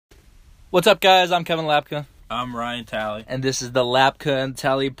What's up, guys? I'm Kevin Lapka. I'm Ryan Talley. And this is the Lapka and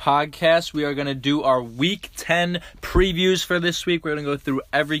Talley podcast. We are going to do our Week 10 previews for this week. We're going to go through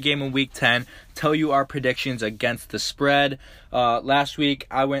every game in Week 10, tell you our predictions against the spread. Last week,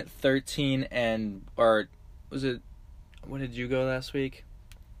 I went 13 what did you go last week?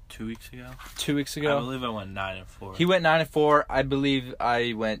 2 weeks ago? 2 weeks ago? I believe I went 9-4. He went 9-4. I believe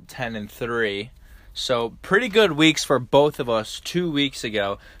I went 10-3. So, pretty good weeks for both of us 2 weeks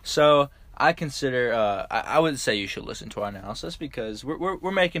ago. So, I consider, I would say you should listen to our analysis because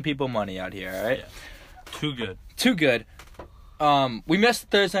we're making people money out here, all right? Yeah. Too good. We missed the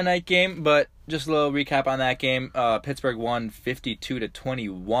Thursday night game, but just a little recap on that game. Pittsburgh won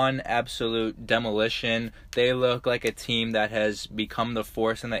 52-21, absolute demolition. They look like a team that has become the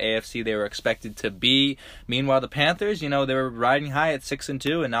force in the AFC they were expected to be. Meanwhile, the Panthers, they were riding high at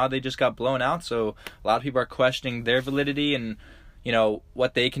 6-2, and now they just got blown out. So a lot of people are questioning their validity and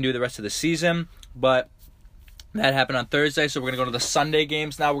what they can do the rest of the season. But that happened on Thursday, so we're going to go to the Sunday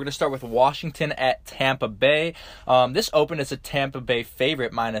games now. We're going to start with Washington at Tampa Bay. This opened as a Tampa Bay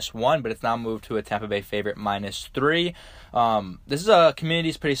favorite -1, but it's now moved to a Tampa Bay favorite -3. This is a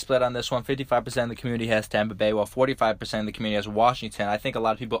community's pretty split on this one. 55% of the community has Tampa Bay, while 45% of the community has Washington. I think a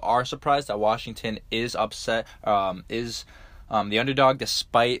lot of people are surprised that Washington is upset, the underdog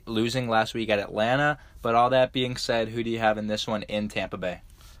despite losing last week at Atlanta. But all that being said, who do you have in this one in Tampa Bay?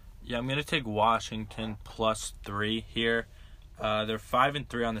 Yeah, I'm going to take Washington +3 here. They're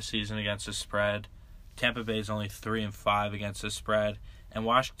 5-3 on the season against the spread. Tampa Bay is only 3-5 against the spread. And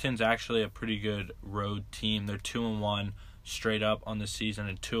Washington's actually a pretty good road team. They're 2-1 straight up on the season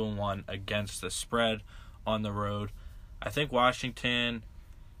and 2-1 against the spread on the road. I think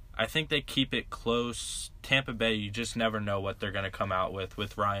they keep it close. Tampa Bay, you just never know what they're going to come out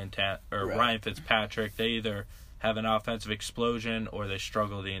with Ryan Fitzpatrick. They either have an offensive explosion or they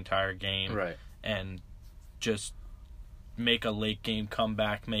struggle the entire game and just make a late game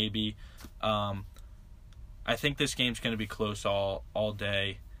comeback maybe. I think this game's going to be close all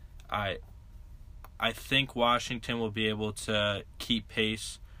day. I think Washington will be able to keep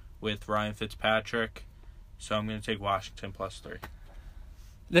pace with Ryan Fitzpatrick, so I'm going to take Washington +3.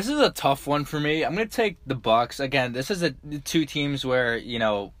 This is a tough one for me. I'm going to take the Bucs. Again, this is two teams where,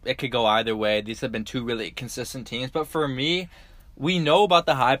 it could go either way. These have been two really consistent teams. But for me, we know about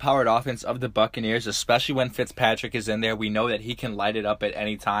the high-powered offense of the Buccaneers, especially when Fitzpatrick is in there. We know that he can light it up at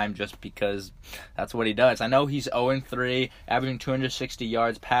any time just because that's what he does. I know he's 0-3, averaging 260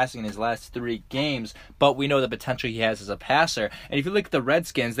 yards passing in his last 3 games, but we know the potential he has as a passer. And if you look at the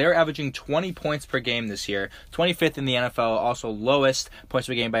Redskins, they're averaging 20 points per game this year, 25th in the NFL, also lowest points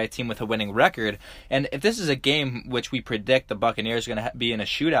per game by a team with a winning record. And if this is a game which we predict the Buccaneers are going to be in a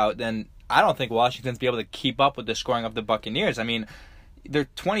shootout, then I don't think Washington's be able to keep up with the scoring of the Buccaneers. I mean, they're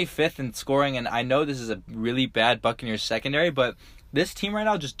 25th in scoring, and I know this is a really bad Buccaneers secondary, but this team right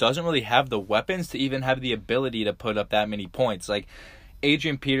now just doesn't really have the weapons to even have the ability to put up that many points. Like,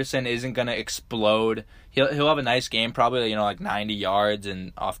 Adrian Peterson isn't going to explode. He'll have a nice game, probably, like 90 yards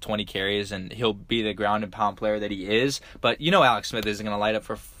and off 20 carries, and he'll be the ground and pound player that he is. But Alex Smith isn't going to light up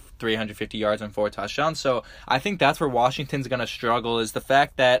for 350 yards and 4 touchdowns. So I think that's where Washington's going to struggle, is the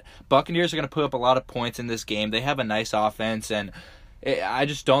fact that Buccaneers are going to put up a lot of points in this game. They have a nice offense, and I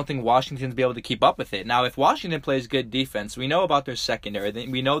just don't think Washington's be able to keep up with it. Now, if Washington plays good defense, we know about their secondary.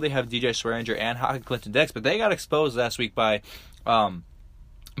 We know they have DJ Swearinger and Clinton Dix, but they got exposed last week by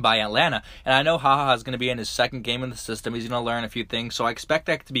Atlanta. And I know HaHa is going to be in his second game in the system. He's going to learn a few things. So I expect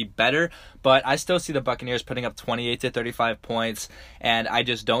that to be better. But I still see the Buccaneers putting up 28-35 points. And I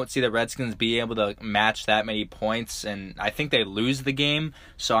just don't see the Redskins being able to match that many points. And I think they lose the game.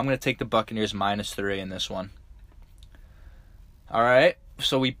 So I'm going to take the Buccaneers -3 in this one. All right.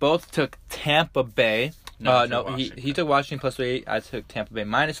 So we both took Tampa Bay. He took Washington +3. I took Tampa Bay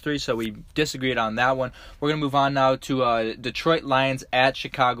 -3, so we disagreed on that one. We're going to move on now to Detroit Lions at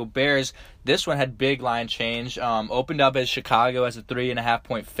Chicago Bears. This one had big line change. Opened up as Chicago as a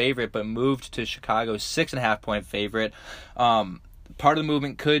 3.5-point favorite, but moved to Chicago's 6.5-point favorite. Part of the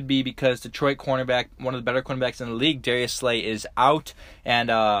movement could be because Detroit cornerback, one of the better cornerbacks in the league, Darius Slay, is out, and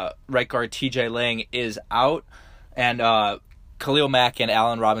right guard TJ Lang is out, and Khalil Mack and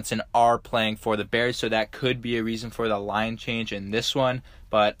Allen Robinson are playing for the Bears, so that could be a reason for the line change in this one.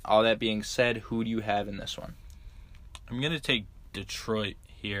 But all that being said, who do you have in this one? I'm going to take Detroit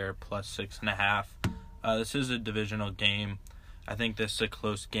here +6.5. This is a divisional game. I think this is a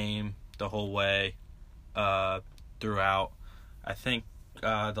close game the whole way throughout. I think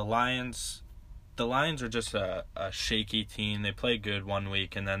the Lions are just a shaky team. They play good one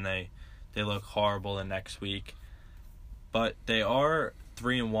week and then they look horrible the next week. But they are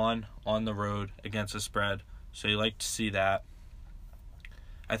 3-1 on the road against the spread, so you like to see that.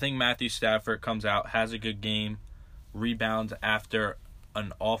 I think Matthew Stafford comes out, has a good game, rebounds after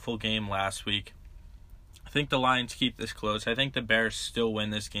an awful game last week. I think the Lions keep this close. I think the Bears still win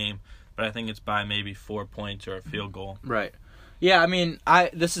this game, but I think it's by maybe 4 points or a field goal. Right. Yeah, I mean,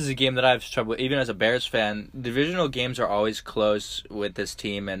 this is a game that I've struggled with. Even as a Bears fan, divisional games are always close with this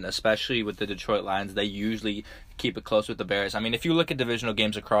team, and especially with the Detroit Lions, they usually keep it close with the Bears. I mean, if you look at divisional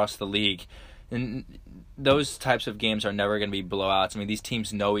games across the league, and those types of games are never going to be blowouts. I mean, these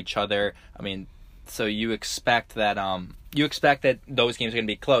teams know each other. I mean, so you expect that those games are going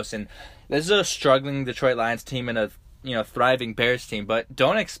to be close. And this is a struggling Detroit Lions team and a thriving Bears team, but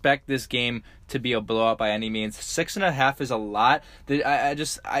don't expect this game to be a blowout by any means. 6.5 is a lot.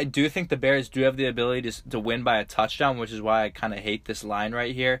 I do think the Bears do have the ability to win by a touchdown, which is why I kind of hate this line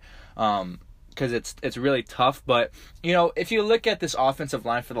right here. Because it's really tough. But, if you look at this offensive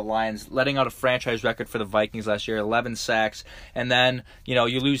line for the Lions, letting out a franchise record for the Vikings last year, 11 sacks, and then,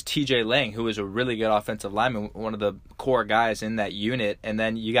 you lose TJ Lang, who is a really good offensive lineman, one of the core guys in that unit, and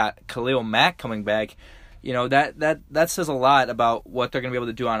then you got Khalil Mack coming back. That says a lot about what they're going to be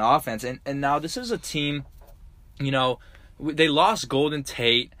able to do on offense. And now this is a team, they lost Golden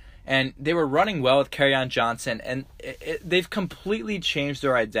Tate, and they were running well with Kerryon Johnson, and they've completely changed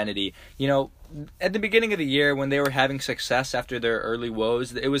their identity. At the beginning of the year when they were having success after their early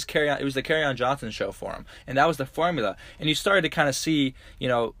woes, it was the Kerryon Johnson show for them, and that was the formula. And you started to kind of see,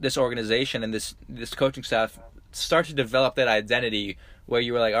 this organization and this coaching staff start to develop that identity where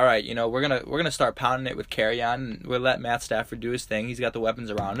you were like, all right, we're gonna start pounding it with Kerryon, and we'll let Matt Stafford do his thing. He's got the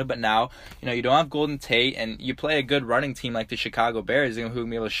weapons around him. But now, you don't have Golden Tate, and you play a good running team like the Chicago Bears, who will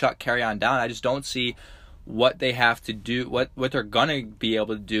be able to shut Kerryon down. I just don't see what they have to do, what they're gonna be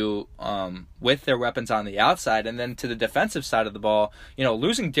able to do with their weapons on the outside. And then to the defensive side of the ball,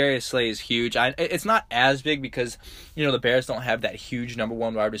 losing Darius Slay is huge. It's not as big because the Bears don't have that huge number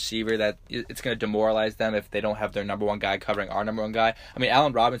one wide receiver that it's gonna demoralize them if they don't have their number one guy covering our number one guy. I mean,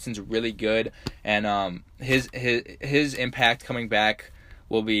 Allen Robinson's really good, and his impact coming back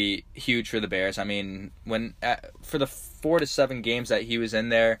will be huge for the Bears. I mean, for the 4 to 7 games that he was in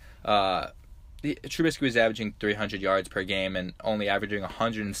there, Trubisky was averaging 300 yards per game and only averaging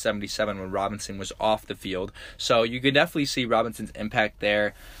 177 when Robinson was off the field. So you could definitely see Robinson's impact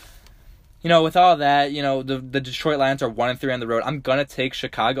there. With all that, the Detroit Lions are 1-3 on the road. I'm gonna take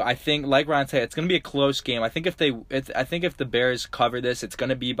Chicago. I think, like Ryan said, it's gonna be a close game. I think if the Bears cover this, it's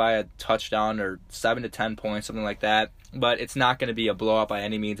gonna be by a touchdown or 7 to 10 points, something like that. But it's not gonna be a blowout by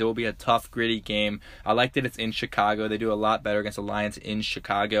any means. It will be a tough, gritty game. I like that it's in Chicago. They do a lot better against the Lions in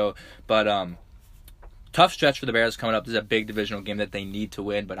Chicago. But tough stretch for the Bears coming up. This is a big divisional game that they need to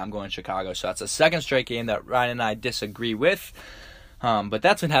win, but I'm going Chicago. So that's a second straight game that Ryan and I disagree with. But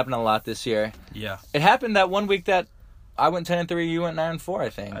that's been happening a lot this year. Yeah. It happened that one week that I went 10-3, you went 9-4, I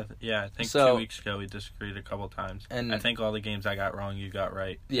think. I think 2 weeks ago we disagreed a couple times. And I think all the games I got wrong, you got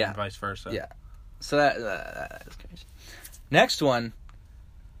right. Yeah. And vice versa. Yeah. So that's crazy. Next one.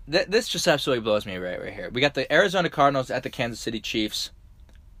 This just absolutely blows me right here. We got the Arizona Cardinals at the Kansas City Chiefs.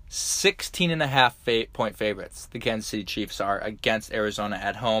 16.5 point favorites. The Kansas City Chiefs are against Arizona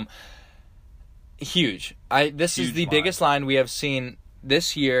at home. Huge. This is the biggest line we have seen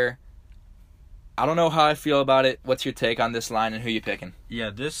this year. I don't know how I feel about it. What's your take on this line and who you picking? Yeah,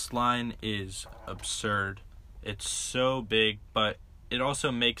 this line is absurd. It's so big, but it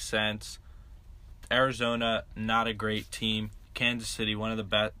also makes sense. Arizona, not a great team. Kansas City, one of the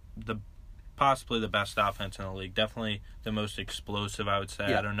best, possibly the best offense in the league. Definitely the most explosive, I would say.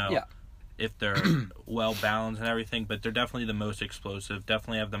 Yeah. I don't know if they're well balanced and everything, but they're definitely the most explosive.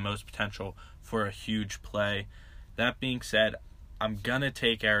 Definitely have the most potential for a huge play. That being said, I'm going to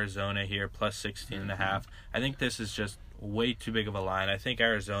take Arizona here, plus 16.5. I think this is just way too big of a line. I think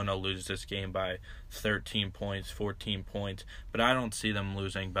Arizona loses this game by 13 points, 14 points, but I don't see them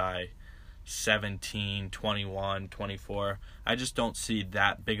losing by 17, 21, 24. I just don't see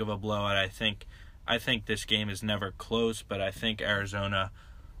that big of a blowout. I think this game is never close, but I think Arizona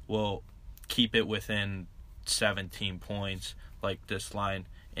will keep it within 17 points like this line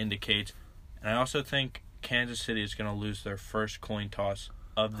indicates. And I also think Kansas City is going to lose their first coin toss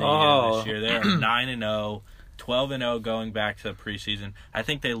of the year this year. They're 9-0, 12-0 going back to the preseason. I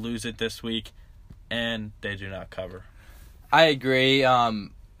think they lose it this week, and they do not cover. I agree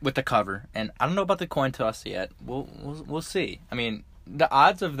with the cover, and I don't know about the coin toss yet. We'll see. I mean, the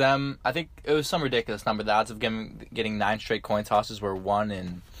odds of them, I think it was some ridiculous number. The odds of getting 9 straight coin tosses were 1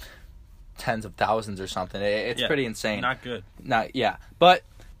 in tens of thousands or something. It's pretty insane. Not good. But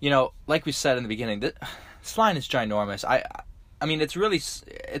like we said in the beginning, this line is ginormous. I mean, it's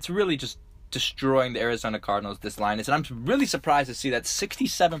really just destroying the Arizona Cardinals, this line is. And I'm really surprised to see that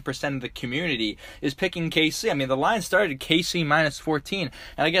 67% of the community is picking KC. I mean, the line started KC minus 14,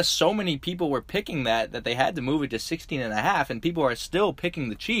 and I guess so many people were picking that they had to move it to 16.5, and people are still picking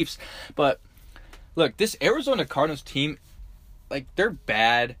the Chiefs. But look, this Arizona Cardinals team, like, they're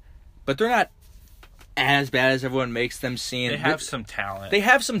bad, but they're not as bad as everyone makes them seem. They have some talent. They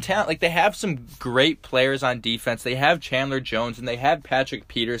have some talent. Like, they have some great players on defense. They have Chandler Jones, and they have Patrick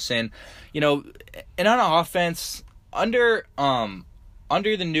Peterson. You know, and on offense, under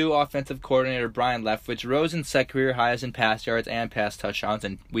the new offensive coordinator, Brian Leftwich, Rosen set career highs in pass yards and pass touchdowns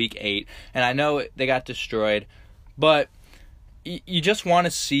in Week 8. And I know they got destroyed, but you just want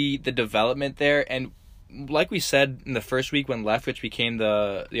to see the development there. And like we said in the first week when Leftwich became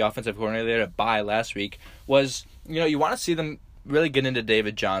the offensive coordinator at bye last week, was, you know, you want to see them really get into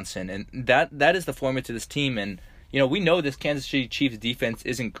David Johnson. And that is the formula to this team. And, you know, we know this Kansas City Chiefs defense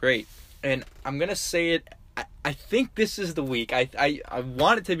isn't great. And I'm going to say it, I think this is the week. I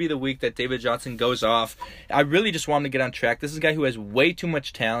want it to be the week that David Johnson goes off. I really just want him to get on track. This is a guy who has way too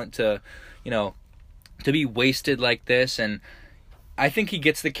much talent to, you know, to be wasted like this. And I think he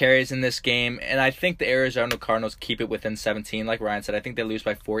gets the carries in this game, and I think the Arizona Cardinals keep it within 17. Like Ryan said, I think they lose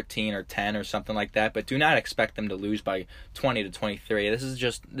by 14 or 10 or something like that, but do not expect them to lose by 20 to 23.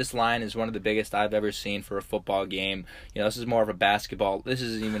 This line is one of the biggest I've ever seen for a football game. You know, this is more of a basketball. This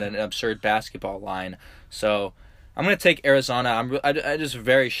is even an absurd basketball line. So I'm going to take Arizona. I'm just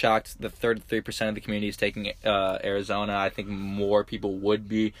very shocked that 33% of the community is taking Arizona. I think more people would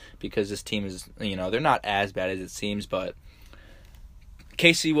be, because this team is, you know, they're not as bad as it seems, but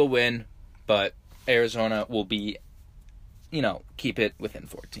KC will win, but Arizona will be, you know, keep it within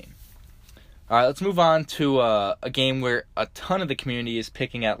 14. All right, let's move on to a game where a ton of the community is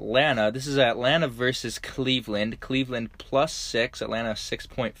picking Atlanta. This is Atlanta versus Cleveland. Cleveland +6, Atlanta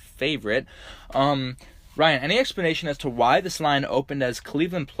 6-point favorite. Ryan, any explanation as to why this line opened as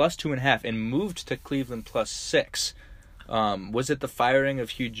Cleveland +2.5 and moved to Cleveland +6? Was it the firing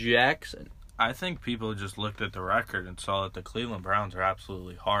of Hugh Jackson? I think people just looked at the record and saw that the Cleveland Browns are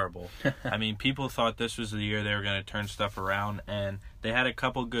absolutely horrible. I mean, people thought this was the year they were going to turn stuff around, and they had a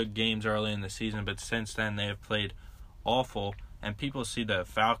couple good games early in the season, but since then they have played awful, and people see the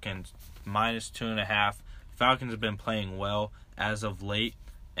Falcons -2.5. Falcons have been playing well as of late,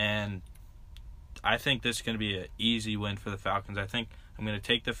 and I think this is going to be an easy win for the Falcons. I think I'm going to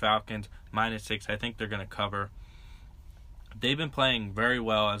take the Falcons -6. I think they're going to cover. They've been playing very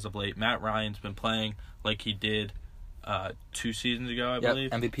well as of late. Matt Ryan's been playing like he did 2 seasons ago, I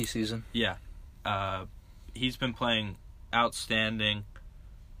believe. MVP season. Yeah. He's been playing outstanding.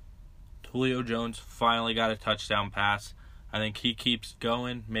 Julio Jones finally got a touchdown pass. I think he keeps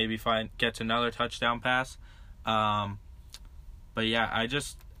going, maybe gets another touchdown pass. But yeah,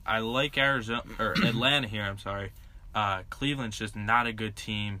 I like Atlanta here, I'm sorry. Cleveland's just not a good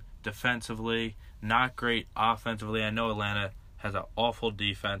team defensively. Not great offensively. I know Atlanta has an awful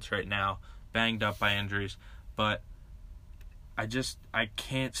defense right now, banged up by injuries, but I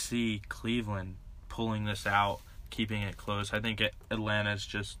can't see Cleveland pulling this out, keeping it close. I think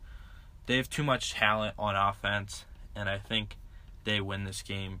Atlanta's they have too much talent on offense, and I think they win this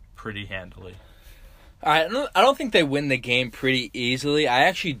game pretty handily. I don't think they win the game pretty easily. I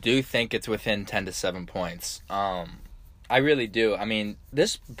actually do think it's within 10 to 7 points. I really do. I mean,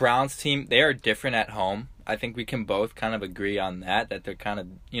 this Browns team, they are different at home. I think we can both kind of agree on that they're kind of,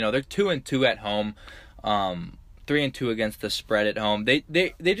 you know, they're 2-2 at home, 3-2 against the spread at home. They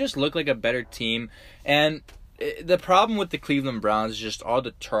just look like a better team. And the problem with the Cleveland Browns is just all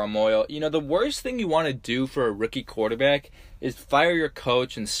the turmoil. You know, the worst thing you want to do for a rookie quarterback is fire your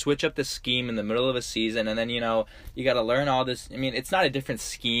coach and switch up the scheme in the middle of a season. And then, you know, you got to learn all this. I mean, it's not a different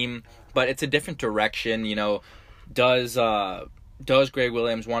scheme, but it's a different direction, you know. Does Greg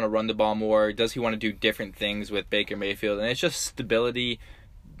Williams want to run the ball more? Does he want to do different things with Baker Mayfield? And it's just stability,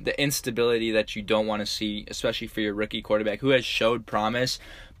 the instability that you don't want to see, especially for your rookie quarterback who has showed promise.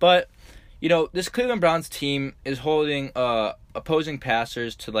 But, you know, this Cleveland Browns team is holding opposing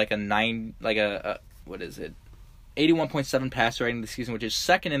passers to like a 81.7 passer rating this season, which is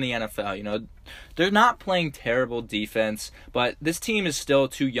second in the NFL. You know, they're not playing terrible defense, but this team is still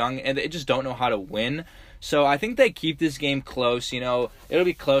too young and they just don't know how to win. So I think they keep this game close. You know, it'll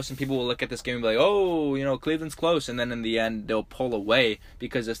be close and people will look at this game and be like, oh, you know, Cleveland's close. And then in the end, they'll pull away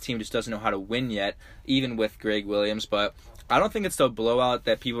because this team just doesn't know how to win yet, even with Greg Williams. But I don't think it's the blowout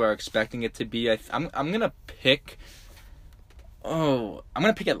that people are expecting it to be. I'm going to pick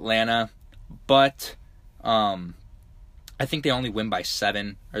Atlanta, but I think they only win by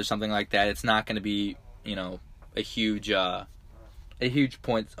 7 or something like that. It's not going to be, you know, a huge a huge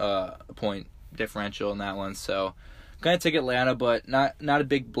point differential in that one. So going to take Atlanta, but not a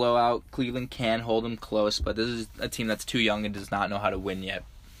big blowout. Cleveland can hold them close, but this is a team that's too young and does not know how to win yet.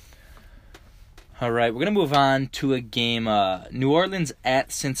 All right, we're going to move on to a game, New Orleans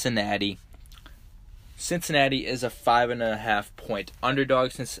at Cincinnati. Cincinnati is a 5.5-point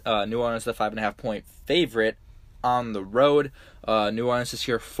underdog since New Orleans is a 5.5-point favorite on the road. New Orleans this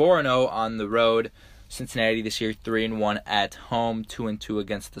year 4-0 on the road. Cincinnati this year 3-1 at home, 2-2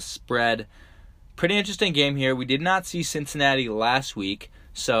 against the spread. Pretty interesting game here. We did not see Cincinnati last week,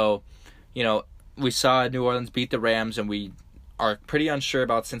 so we saw New Orleans beat the Rams, and we are pretty unsure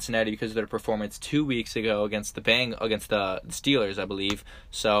about Cincinnati because of their performance 2 weeks ago against the Steelers, I believe.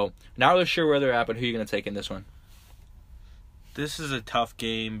 So not really sure where they're at, but who are you going to take in this one? This is a tough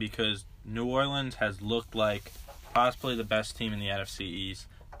game because New Orleans has looked like possibly the best team in the NFC East.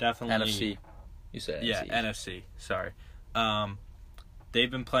 Definitely NFC. You said yeah, NFC. Sorry. They've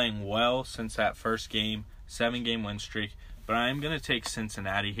been playing well since that first game, 7-game win streak. But I'm going to take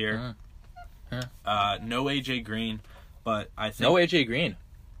Cincinnati here. No A.J. Green, but I think... No A.J. Green?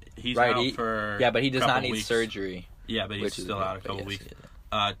 He's out for yeah, but he does not need weeks. surgery. Yeah, but he's still out a couple weeks.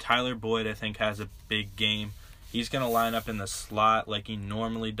 Tyler Boyd, I think, has a big game. He's going to line up in the slot like he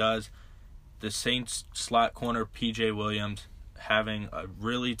normally does. The Saints slot corner, P.J. Williams, having a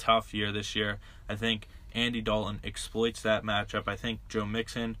really tough year this year. I think Andy Dalton exploits that matchup. I think Joe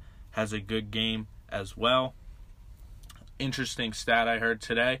Mixon has a good game as well. Interesting stat I heard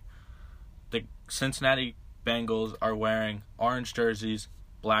today. The Cincinnati Bengals are wearing orange jerseys,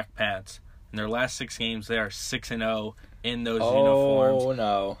 black pants. In their last 6 games, they are 6-0 in those uniforms. Oh,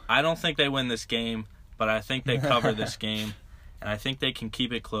 no. I don't think they win this game, but I think they cover this game, and I think they can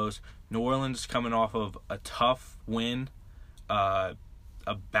keep it close. New Orleans is coming off of a tough win, a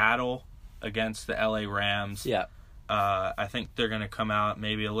battle against the LA Rams. Yeah. I think they're going to come out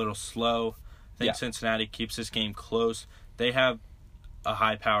maybe a little slow. I think Cincinnati keeps this game close. They have a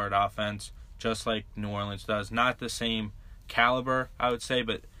high-powered offense, just like New Orleans does. Not the same caliber, I would say,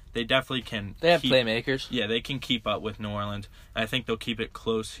 but they definitely can. They have playmakers. Yeah, they can keep up with New Orleans. And I think they'll keep it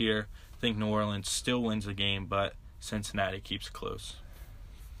close here. I think New Orleans still wins the game, but Cincinnati keeps close.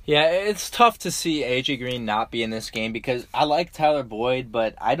 Yeah, it's tough to see A.J. Green not be in this game because I like Tyler Boyd,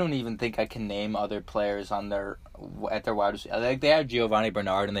 but I don't even think I can name other players at their wide receiver. Like, they have Giovanni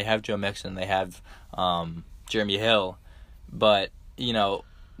Bernard and they have Joe Mixon, they have Jeremy Hill, but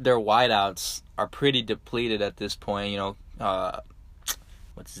their wideouts are pretty depleted at this point.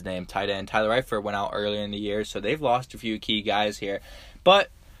 What's his name? Tight end Tyler Eifert went out earlier in the year, so they've lost a few key guys here.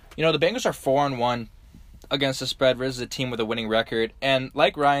 But the Bengals are 4-1. Against the spread versus a team with a winning record. And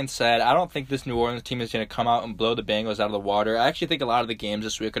like Ryan said, I don't think this New Orleans team is going to come out and blow the Bengals out of the water. I actually think a lot of the games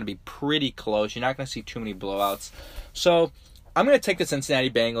this week are going to be pretty close. You're not going to see too many blowouts. So I'm going to take the Cincinnati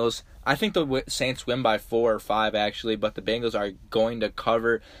Bengals. I think the Saints win by 4 or 5, actually, but the Bengals are going to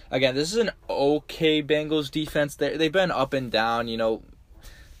cover. Again, this is an okay Bengals defense. They've been up and down.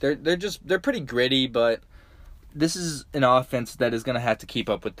 They're pretty gritty, but this is an offense that is going to have to keep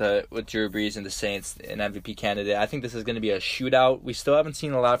up with Drew Brees and the Saints, an MVP candidate. I think this is going to be a shootout. We still haven't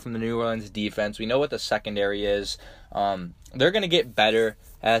seen a lot from the New Orleans defense. We know what the secondary is. They're going to get better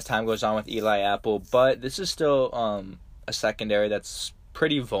as time goes on with Eli Apple, but this is still a secondary that's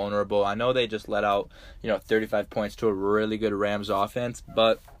pretty vulnerable. I know they just let out 35 points to a really good Rams offense,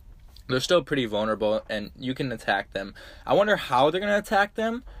 but they're still pretty vulnerable, and you can attack them. I wonder how they're going to attack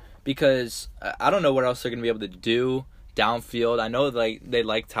them, because I don't know what else they're going to be able to do downfield. I know they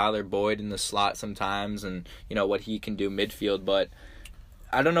like Tyler Boyd in the slot sometimes and, what he can do midfield, but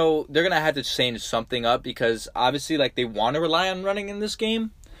I don't know. They're going to have to change something up because obviously, they want to rely on running in this game,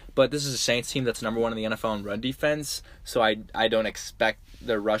 but this is a Saints team that's number 1 in the NFL in run defense, so I don't expect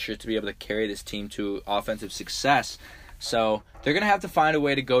the rushers to be able to carry this team to offensive success. So they're going to have to find a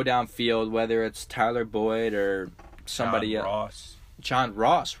way to go downfield, whether it's Tyler Boyd or somebody else. John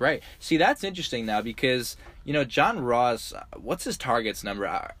Ross, right. See, that's interesting now because, John Ross, what's his targets number?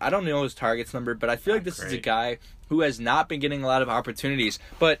 I don't know his targets number, but I feel like this is a guy who has not been getting a lot of opportunities.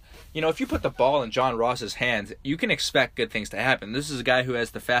 But, if you put the ball in John Ross's hands, you can expect good things to happen. This is a guy who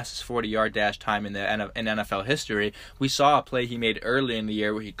has the fastest 40-yard dash time in NFL history. We saw a play he made early in the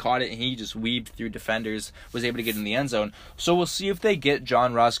year where he caught it and he just weaved through defenders, was able to get in the end zone. So we'll see if they get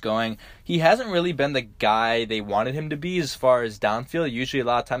John Ross going. He hasn't really been the guy they wanted him to be as far as downfield. Usually a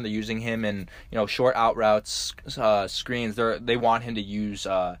lot of time they're using him in, short out routes, screens. They want him to use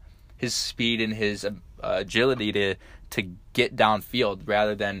his speed and his agility to get downfield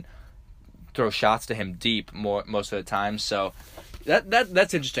rather than throw shots to him deep most of the time. So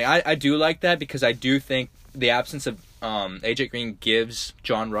that's interesting. I do like that because I do think the absence of AJ Green gives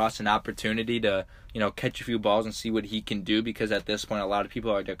John Ross an opportunity to, catch a few balls and see what he can do, because at this point a lot of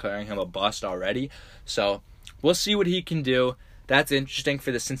people are declaring him a bust already. So we'll see what he can do. That's interesting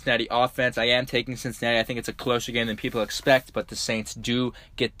for the Cincinnati offense. I am taking Cincinnati. I think it's a closer game than people expect, but the Saints do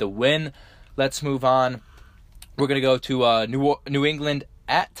get the win. Let's move on. We're going to go to New England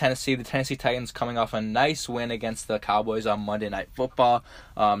at Tennessee. The Tennessee Titans coming off a nice win against the Cowboys on Monday Night Football.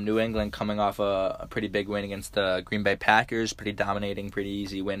 New England coming off a pretty big win against the Green Bay Packers. Pretty dominating, pretty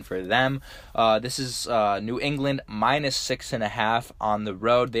easy win for them. This is New England minus 6.5 on the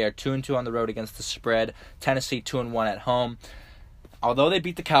road. They are 2-2 on the road against the spread. Tennessee 2-1 at home. Although they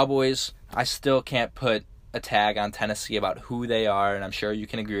beat the Cowboys, I still can't put a tag on Tennessee about who they are, and I'm sure you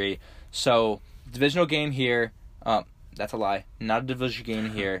can agree. So, divisional game here. That's a lie. Not a division game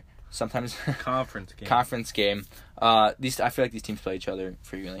here. Sometimes conference game. Conference game. I feel like these teams play each other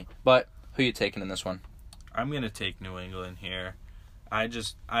frequently. But who are you taking in this one? I'm gonna take New England here. I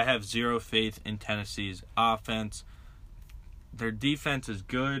have zero faith in Tennessee's offense. Their defense is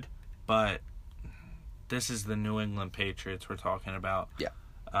good, but this is the New England Patriots we're talking about.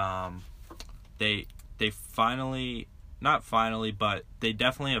 Yeah. They finally. Not finally, but they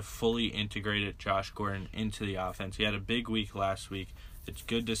definitely have fully integrated Josh Gordon into the offense. He had a big week last week. It's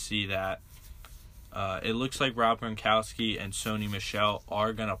good to see that. It looks like Rob Gronkowski and Sony Michel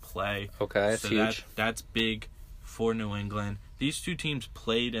are going to play. Okay, that's huge. That's big for New England. These two teams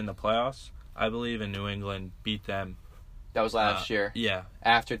played in the playoffs, I believe, and New England beat them. That was last year. Yeah.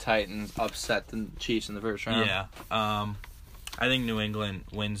 After Titans upset the Chiefs in the first round. Yeah. I think New England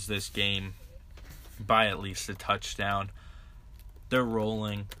wins this game by at least a touchdown. They're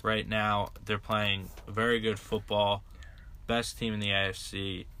rolling right now. They're playing very good football. Best team in the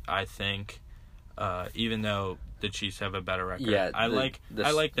AFC, I think. Even though the Chiefs have a better record. Yeah, I like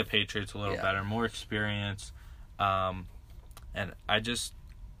the Patriots a little better, more experience. And I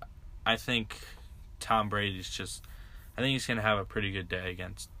think Tom Brady's I think he's going to have a pretty good day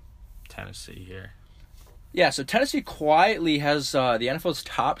against Tennessee here. Yeah, so Tennessee quietly has the NFL's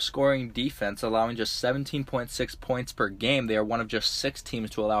top scoring defense, allowing just 17.6 points per game. They are one of just 6 teams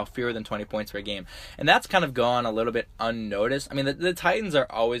to allow fewer than 20 points per game. And that's kind of gone a little bit unnoticed. I mean, the Titans are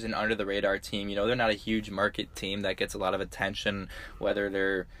always an under-the-radar team. They're not a huge market team that gets a lot of attention, whether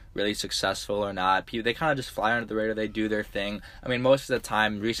they're really successful or not. They kind of just fly under the radar. They do their thing. I mean, most of the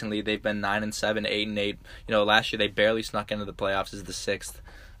time, recently, they've been 9-7, 8-8. Last year they barely snuck into the playoffs as the 6th.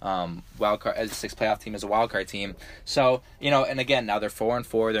 Wildcard as a 6th playoff team, as a wildcard team. So, and again, now they're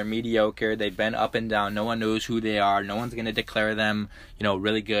 4-4, they're mediocre, they've been up and down, no one knows who they are, no one's going to declare them,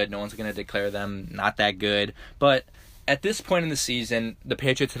 really good, no one's going to declare them not that good, but at this point in the season, the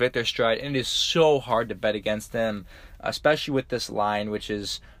Patriots have hit their stride, and it is so hard to bet against them, especially with this line, which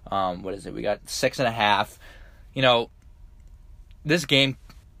is, what is it, we got 6.5, this game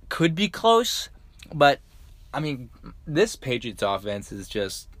could be close, but I mean, this Patriots offense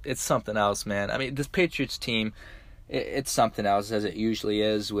is it's something else, man. I mean, this Patriots team, it's something else, as it usually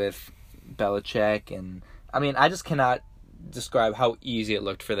is with Belichick. And, I mean, I just cannot describe how easy it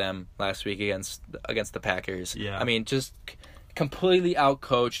looked for them last week against the Packers. Yeah. I mean, just completely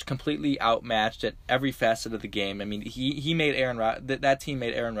outcoached, completely outmatched at every facet of the game. I mean, he made that team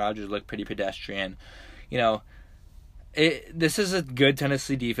made Aaron Rodgers look pretty pedestrian. This is a good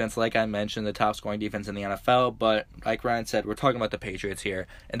Tennessee defense, like I mentioned, the top scoring defense in the NFL, but like Ryan said, we're talking about the Patriots here,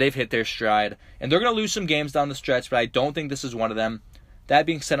 and they've hit their stride, and they're going to lose some games down the stretch, but I don't think this is one of them. That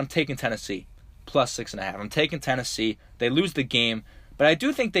being said, I'm taking Tennessee, plus 6.5. I'm taking Tennessee. They lose the game, but I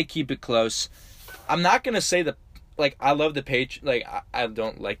do think they keep it close. I'm not going to say I love the Patriots. I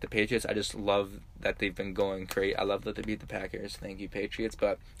don't like the Patriots. I just love that they've been going great. I love that they beat the Packers. Thank you, Patriots.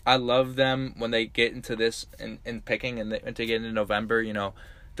 But I love them when they get into this and picking and to get into November.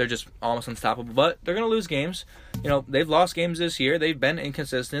 They're just almost unstoppable. But they're gonna lose games. They've lost games this year. They've been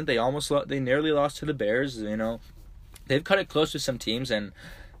inconsistent. They nearly lost to the Bears. They've cut it close to some teams, and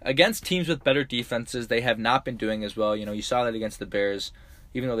against teams with better defenses, they have not been doing as well. You saw that against the Bears.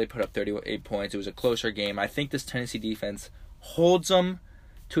 Even though they put up 38 points, it was a closer game. I think this Tennessee defense holds them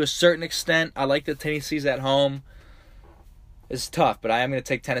to a certain extent. I like that Tennessee's at home. It's tough, but I am going to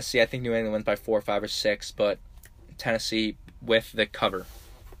take Tennessee. I think New England wins by 4, 5, or 6, but Tennessee with the cover.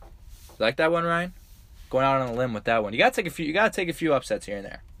 You like that one, Ryan? Going out on a limb with that one. You got to take a few upsets here and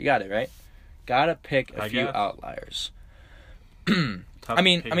there. You got it, right? Got to pick a few outliers. I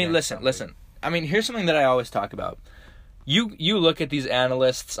mean, listen. I mean, here's something that I always talk about. You look at these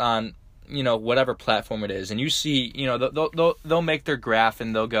analysts on, whatever platform it is, and you see, they'll make their graph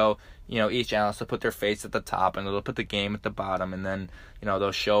and they'll go, each analyst will put their face at the top and they'll put the game at the bottom, and then,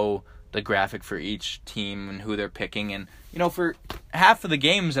 they'll show the graphic for each team and who they're picking. And, for half of the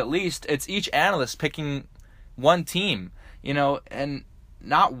games at least, it's each analyst picking one team, and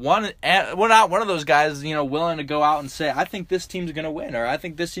not one of those guys, willing to go out and say, I think this team's going to win, or I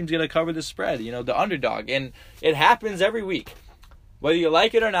think this team's going to cover the spread, the underdog. And it happens every week. Whether you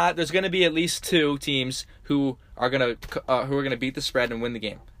like it or not, there's going to be at least two teams who are going to beat the spread and win the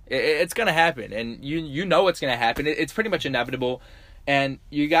game. It's going to happen, and you know it's going to happen. It's pretty much inevitable, and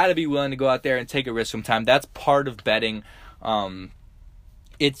you got to be willing to go out there and take a risk sometimes. That's part of betting.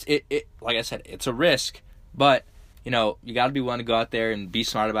 It's like I said, it's a risk, but you got to be willing to go out there and be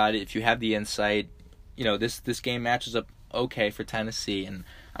smart about it. If you have the insight, this game matches up okay for Tennessee, and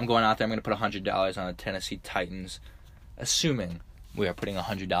I'm going out there. I'm going to put $100 on the Tennessee Titans, assuming we are putting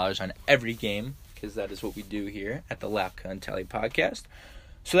 $100 on every game, because that is what we do here at the Lapka and Telly podcast.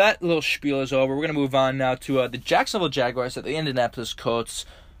 So that little spiel is over. We're going to move on now to the Jacksonville Jaguars at the Indianapolis Colts.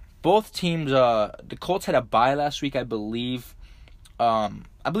 Both teams, the Colts had a bye last week, I believe. I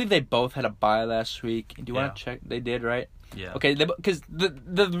believe they both had a bye last week. Do you want to check? They did, right? Yeah. Okay, because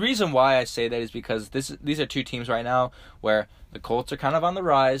the reason why I say that is because these are two teams right now where the Colts are kind of on the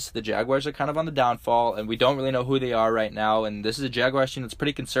rise, the Jaguars are kind of on the downfall, and we don't really know who they are right now, and this is a Jaguars team that's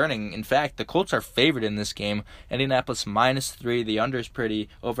pretty concerning. In fact, the Colts are favored in this game. Indianapolis -3, the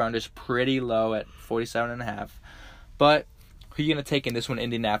over-under's pretty low at 47.5. But who are you going to take in this one,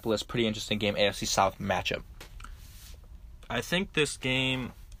 Indianapolis? Pretty interesting game, AFC South matchup. I think this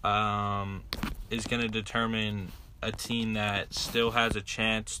game is going to determine a team that still has a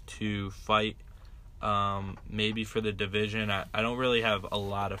chance to fight maybe for the division. I don't really have a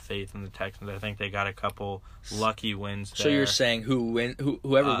lot of faith in the Texans. I think they got a couple lucky wins there. So you're saying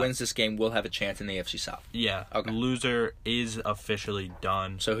whoever wins this game will have a chance in the AFC South? Yeah. Okay. Loser is officially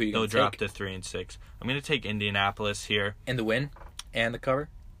done. So who you going to take? They'll drop to 3-6. I'm going to take Indianapolis here. In the win and the cover?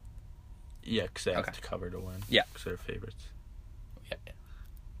 Yeah, because they have to cover to win. Yeah. Because they're favorites.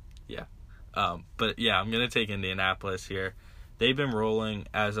 Yeah. But yeah, I'm going to take Indianapolis here. They've been rolling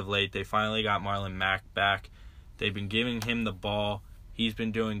as of late. They finally got Marlon Mack back. They've been giving him the ball. He's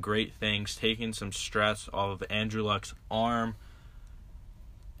been doing great things, taking some stress off of Andrew Luck's arm.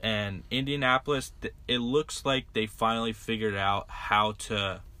 And Indianapolis, it looks like they finally figured out how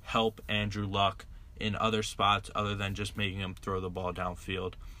to help Andrew Luck in other spots other than just making him throw the ball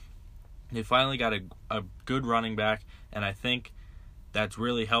downfield. They finally got a good running back, and I think that's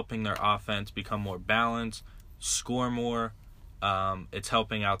really helping their offense become more balanced, score more. It's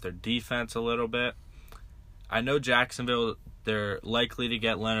helping out their defense a little bit. I know Jacksonville, they're likely to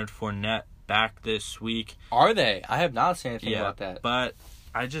get Leonard Fournette back this week. Are they? I have not seen anything about that. But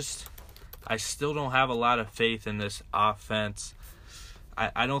I still don't have a lot of faith in this offense.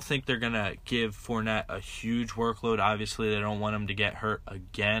 I don't think they're going to give Fournette a huge workload. Obviously, they don't want him to get hurt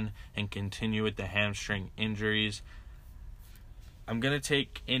again and continue with the hamstring injuries. I'm going to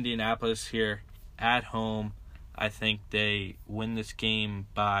take Indianapolis here at home. I think they win this game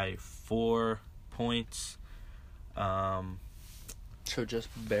by 4 points. So just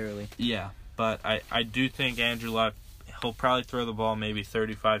barely. Yeah, but I do think Andrew Luck, he'll probably throw the ball maybe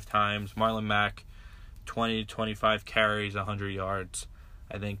 35 times. Marlon Mack, 20 to 25 carries, 100 yards.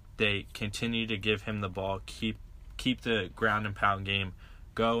 I think they continue to give him the ball, keep the ground and pound game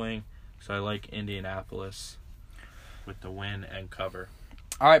going. So I like Indianapolis with the win and cover.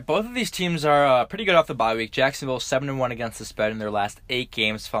 All right, both of these teams are pretty good off the bye week. Jacksonville 7-1 against the spread in their last 8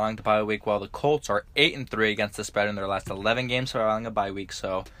 games following the bye week, while the Colts are 8-3 against the spread in their last 11 games following a bye week.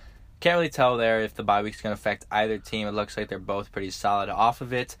 So can't really tell there if the bye week's going to affect either team. It looks like they're both pretty solid off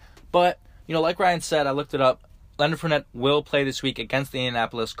of it. But, like Ryan said, I looked it up. Leonard Fournette will play this week against the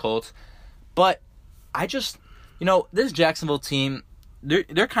Indianapolis Colts. But I just, this Jacksonville team, they're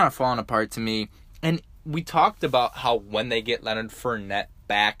kind of falling apart to me. And we talked about how when they get Leonard Fournette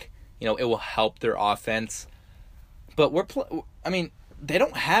back, it will help their offense. But they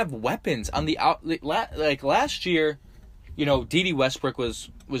don't have weapons on the out. Like last year, Dede Westbrook was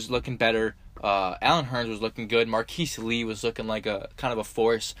looking better. Allen Hurns was looking good. Marquise Lee was looking like a kind of a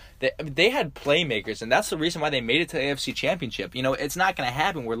force. They had playmakers, and that's the reason why they made it to the AFC Championship. It's not going to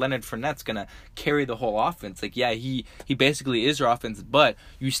happen where Leonard Fournette's going to carry the whole offense. Like, yeah, he basically is your offense, but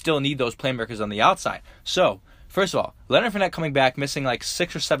you still need those playmakers on the outside. So, first of all, Leonard Fournette coming back, missing like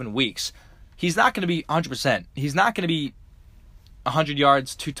 6 or 7 weeks, he's not going to be 100%. He's not going to be 100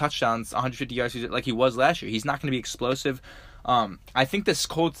 yards, 2 touchdowns, 150 yards like he was last year. He's not going to be explosive. I think this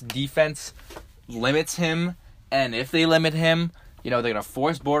Colts defense limits him, and if they limit him, they're going to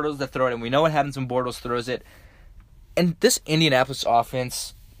force Bortles to throw it, and we know what happens when Bortles throws it. And this Indianapolis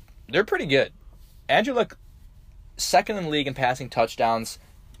offense, they're pretty good. Andrew Luck, second in the league in passing touchdowns.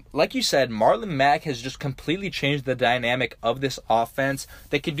 like you said, Marlon Mack has just completely changed the dynamic of this offense.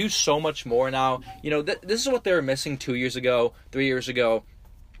 They can do so much more now. This is what they were missing 2 years ago, 3 years ago,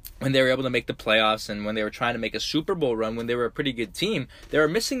 when they were able to make the playoffs and when they were trying to make a Super Bowl run, when they were a pretty good team. They were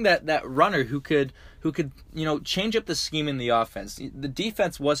missing that runner who could change up the scheme in the offense. The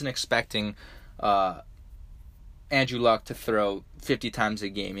defense wasn't expecting Andrew Luck to throw 50 times a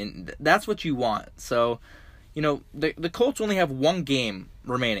game, and that's what you want. So, the Colts only have one game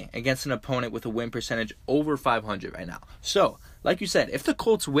remaining against an opponent with a win percentage over 500 right now. So, like you said, if the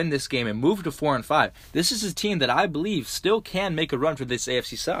Colts win this game and move to 4-5, this is a team that I believe still can make a run for this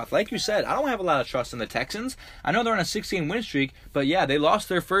AFC South. Like you said, I don't have a lot of trust in the Texans. I know they're on a 6-game win streak, but yeah, they lost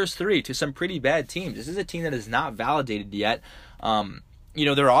their first 3 to some pretty bad teams. This is a team that is not validated yet.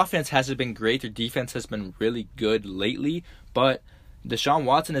 Their offense hasn't been great. Their defense has been really good lately, but Deshaun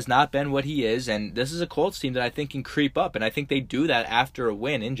Watson has not been what he is, and this is a Colts team that I think can creep up, and I think they do that after a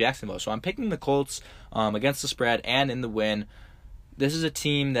win in Jacksonville. So I'm picking the Colts against the spread and in the win. This is a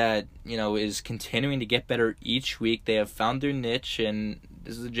team that, is continuing to get better each week. They have found their niche, and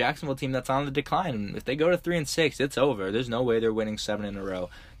this is a Jacksonville team that's on the decline. If they go to 3-6, it's over. There's no way they're winning 7 in a row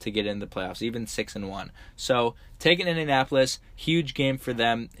to get in the playoffs, even 6-1. So taking Indianapolis, huge game for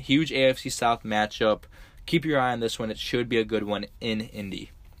them, huge AFC South matchup. Keep your eye on this one. It should be a good one in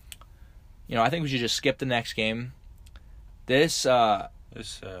Indy. I think we should just skip the next game. This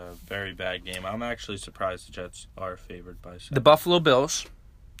very bad game. I'm actually surprised the Jets are favored by 7. The Buffalo Bills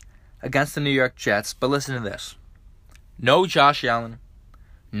against the New York Jets. But listen to this. No Josh Allen.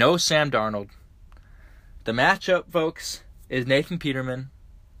 No Sam Darnold. The matchup, folks, is Nathan Peterman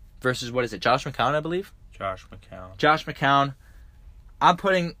versus, Josh McCown, I believe? Josh McCown. Josh McCown. I'm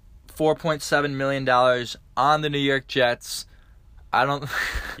putting $4.7 million on the New York Jets.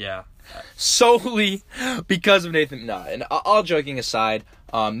 Yeah. Solely because of Nathan. No, and all joking aside,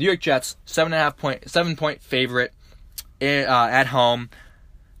 New York Jets 7.5 favorite at home.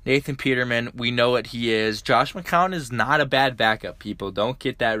 Nathan Peterman, we know what he is. Josh McCown is not a bad backup, people. Don't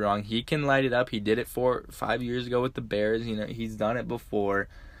get that wrong. He can light it up. He did it 5 years ago with the Bears. He's done it before.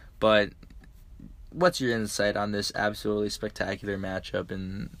 But what's your insight on this absolutely spectacular matchup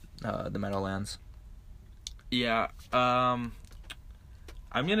in the Meadowlands? Yeah, I'm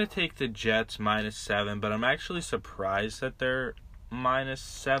going to take the Jets -7, but I'm actually surprised that they're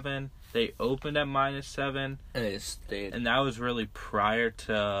 -7. They opened at -7. And they stayed. And that was really prior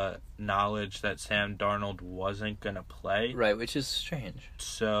to knowledge that Sam Darnold wasn't going to play. Right, which is strange.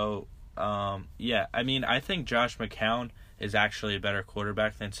 So, I think Josh McCown is actually a better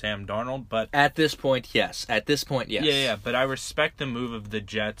quarterback than Sam Darnold, but At this point, yes. Yeah, but I respect the move of the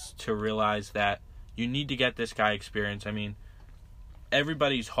Jets to realize that you need to get this guy experience. I mean,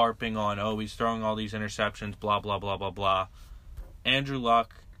 everybody's harping on, he's throwing all these interceptions, blah, blah, blah, blah, blah. Andrew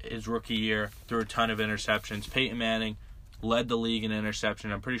Luck, his rookie year, threw a ton of interceptions. Peyton Manning led the league in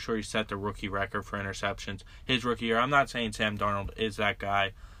interception. I'm pretty sure he set the rookie record for interceptions his rookie year. I'm not saying Sam Darnold is that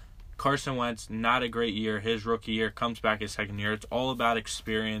guy. Carson Wentz, not a great year. His rookie year, comes back his second year. It's all about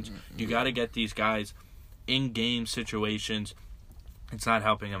experience. You got to get these guys in game situations. It's not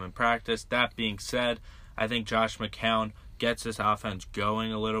helping them in practice. That being said, I think Josh McCown gets this offense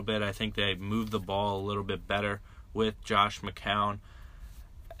going a little bit. I think they move the ball a little bit better with Josh McCown.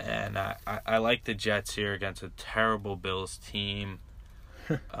 And I like the Jets here against a terrible Bills team.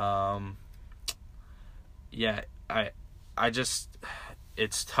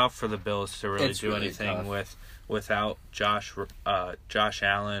 It's tough for the Bills to really do anything without Josh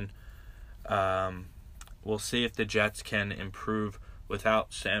Allen. We'll see if the Jets can improve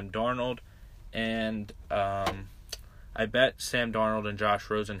without Sam Darnold. And I bet Sam Darnold and Josh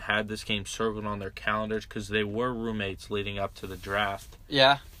Rosen had this game circled on their calendars because they were roommates leading up to the draft.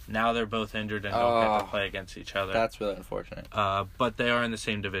 Yeah. Now they're both injured and don't get to play against each other. That's really unfortunate. But they are in the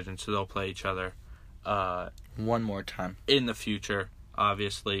same division, so they'll play each other one more time in the future,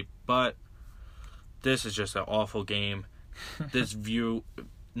 obviously. But this is just an awful game.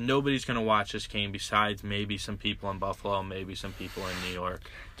 Nobody's going to watch this game besides maybe some people in Buffalo, maybe some people in New York.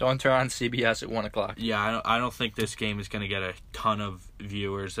 Don't turn on CBS at 1 o'clock. Yeah, I don't think this game is going to get a ton of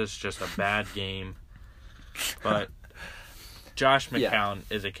viewers. This is just a bad game. But Josh McCown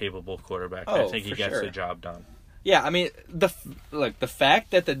is a capable quarterback. I think he gets the job done. Yeah, I mean, the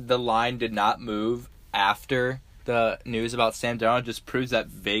fact that the line did not move after the news about Sam Darnold just proves that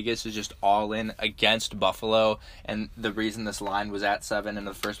Vegas is just all in against Buffalo, and the reason this line was at 7 in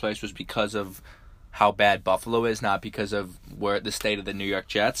the first place was because of how bad Buffalo is, not because of the state of the New York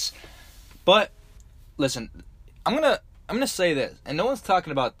Jets. But listen, I'm gonna say this, and no one's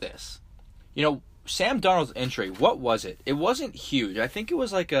talking about this. Sam Darnold's injury, what was it? It wasn't huge. I think it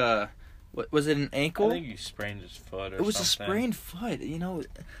was like was it an ankle? I think he sprained his foot or something. It was a sprained foot, you know.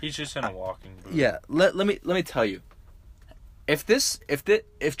 He's just in a walking boot. Yeah, let me tell you. If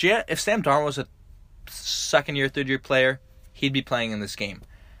Sam Darnold was a second year, third year player, he'd be playing in this game.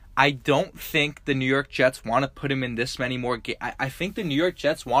 I don't think the New York Jets want to put him in this many more games. I think the New York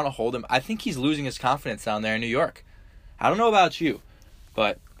Jets want to hold him. I think he's losing his confidence down there in New York. I don't know about you,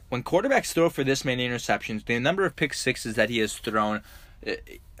 but when quarterbacks throw for this many interceptions, the number of pick sixes that he has thrown,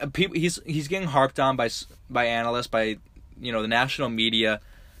 he's getting harped on by analysts, by the national media.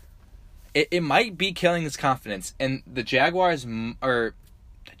 It might be killing his confidence, and the Jaguars the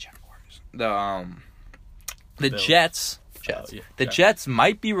Jets. The Jets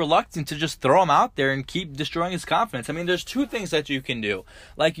might be reluctant to just throw him out there and keep destroying his confidence. I mean, there's two things that you can do.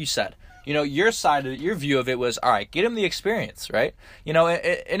 Like you said, your view of it was, all right, get him the experience, right?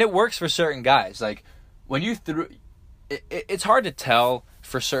 And it works for certain guys. Like, when you it's hard to tell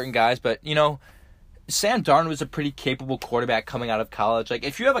for certain guys, but, Sam Darnold was a pretty capable quarterback coming out of college. Like,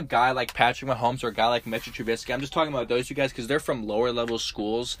 if you have a guy like Patrick Mahomes or a guy like Mitchell Trubisky, I'm just talking about those two guys because they're from lower level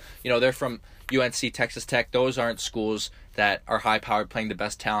schools. They're from UNC, Texas Tech. Those aren't schools that are high powered, playing the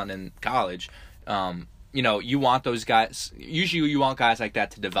best talent in college. You want those guys. Usually, you want guys like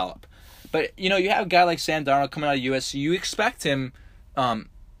that to develop. But you have a guy like Sam Darnold coming out of USC. You expect him,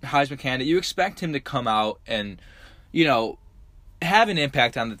 Heisman candidate. You expect him to come out and, have an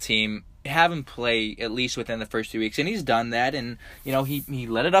impact on the team. Have him play at least within the first 2 weeks, and he's done that. And he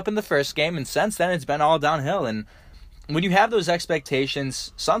let it up in the first game, and since then it's been all downhill. And when you have those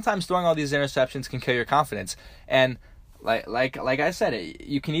expectations, sometimes throwing all these interceptions can kill your confidence. And like I said,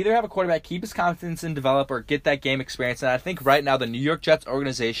 you can either have a quarterback keep his confidence and develop, or get that game experience. And I think right now the New York Jets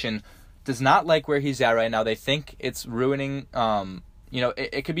organization does not like where he's at right now. They think it's ruining.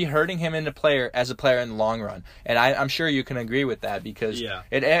 It could be hurting him as a player in the long run. And I'm sure you can agree with that because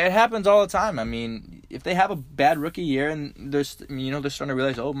it happens all the time. I mean, if they have a bad rookie year and they're starting to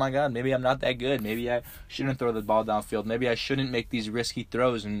realize, oh my God, maybe I'm not that good. Maybe I shouldn't throw the ball downfield. Maybe I shouldn't make these risky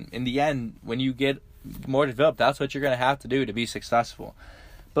throws. And in the end, when you get more developed, that's what you're going to have to do to be successful.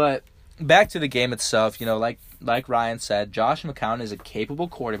 But back to the game itself, like Ryan said, Josh McCown is a capable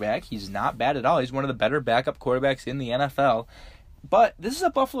quarterback. He's not bad at all. He's one of the better backup quarterbacks in the NFL. But this is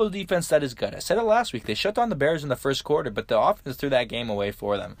a Buffalo defense that is good. I said it last week. They shut down the Bears in the first quarter, but the offense threw that game away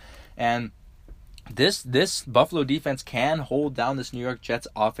for them. And this Buffalo defense can hold down this New York Jets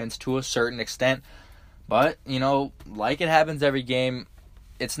offense to a certain extent. But, like it happens every game,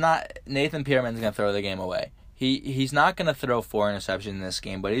 it's not Nathan Peterman's going to throw the game away. He's not going to throw 4 interceptions in this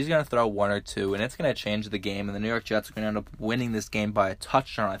game, but he's going to throw 1 or 2, and it's going to change the game. And the New York Jets are going to end up winning this game by a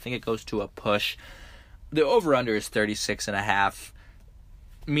touchdown. I think it goes to a push. The over-under is 36.5,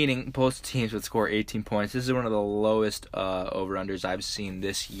 meaning both teams would score 18 points. This is one of the lowest over-unders I've seen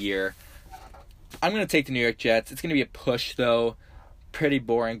this year. I'm going to take the New York Jets. It's going to be a push, though. Pretty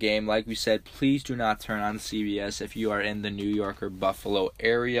boring game. Like we said, please do not turn on CBS if you are in the New York or Buffalo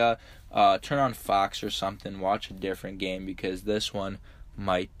area. Turn on Fox or something. Watch a different game because this one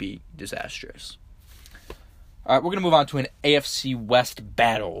might be disastrous. All right, we're going to move on to an AFC West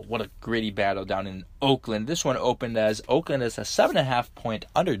battle. What a gritty battle down in Oakland. This one opened as Oakland as a 7.5-point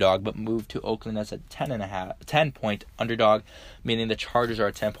underdog, but moved to Oakland as a 10-point underdog, meaning the Chargers are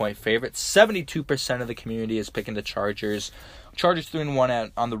a 10-point favorite. 72% of the community is picking the Chargers. Chargers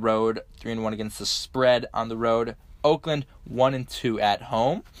 3-1 on the road, 3-1 against the spread on the road. Oakland 1-2 at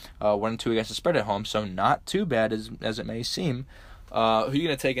home, 1-2 against the spread at home, so not too bad as it may seem. Who are you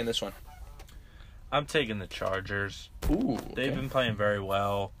going to take in this one? I'm taking the Chargers. Ooh, okay. They've been playing very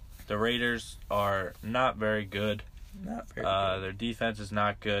well. The Raiders are not very good. Their defense is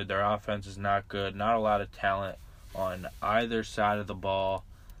not good. Their offense is not good. Not a lot of talent on either side of the ball.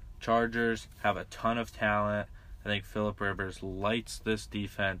 Chargers have a ton of talent. I think Phillip Rivers lights this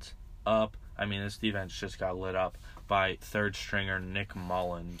defense up. I mean, this defense just got lit up by third stringer Nick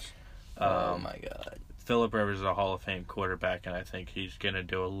Mullins. Oh my God. Phillip Rivers is a Hall of Fame quarterback, and I think he's going to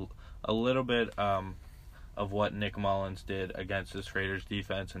do a little bit of what Nick Mullins did against this Raiders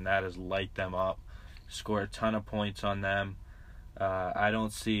defense, and that is light them up, score a ton of points on them. I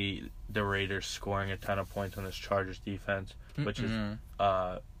don't see the Raiders scoring a ton of points on this Chargers defense, which is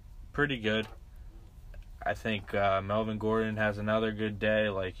pretty good. I think Melvin Gordon has another good day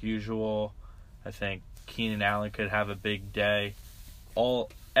like usual. I think Keenan Allen could have a big day.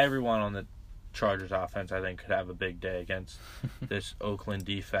 Everyone on the Chargers offense, I think, could have a big day against this Oakland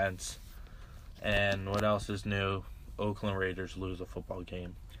defense. And what else is new? Oakland Raiders lose a football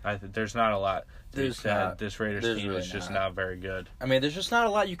game. There's not a lot. This Raiders team really is just not very good. I mean, there's just not a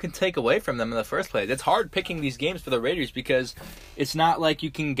lot you can take away from them in the first place. It's hard picking these games for the Raiders because it's not like you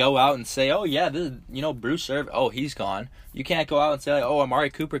can go out and say, oh, yeah, Bruce Irvin, oh, he's gone. You can't go out and say, oh,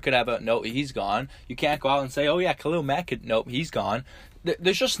 Amari Cooper could have no, he's gone. You can't go out and say, oh, yeah, Khalil Mack could, nope, he's gone.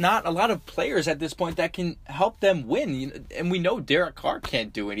 There's just not a lot of players at this point that can help them win. And we know Derek Carr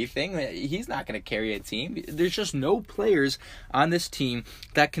can't do anything. He's not going to carry a team. There's just no players on this team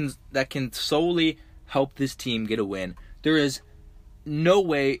that can solely help this team get a win. There is no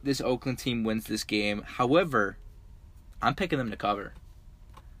way this Oakland team wins this game. However, I'm picking them to cover.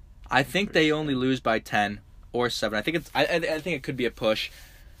 I think they only lose by 10 or 7. I think it could be a push.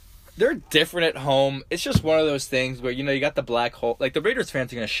 They're different at home. It's just one of those things where, you got the black hole. Like, the Raiders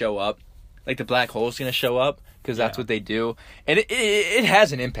fans are going to show up. Like, the black hole's going to show up because that's what they do. And it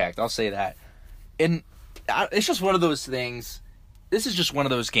has an impact. I'll say that. And it's just one of those things. This is just one of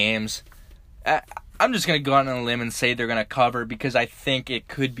those games. I'm just going to go out on a limb and say they're going to cover because I think it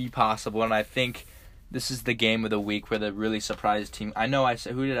could be possible. And I think this is the game of the week where the really surprised team. I know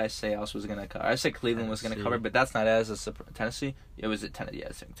who did I say else was going to cover? I said Cleveland was going to cover, but that's not as a surprise. Tennessee? It was at Tennessee. Yeah,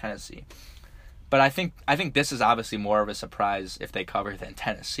 Tennessee. But I think this is obviously more of a surprise if they cover than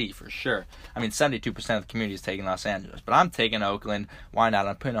Tennessee for sure. I mean, 72% of the community is taking Los Angeles, but I'm taking Oakland. Why not?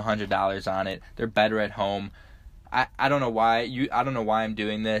 I'm putting $100 on it. They're better at home. I don't know why I don't know why I'm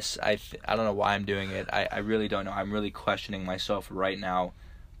doing this. I don't know why I'm doing it. I really don't know. I'm really questioning myself right now,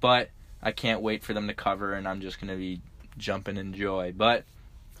 but I can't wait for them to cover, and I'm just going to be jumping in joy. But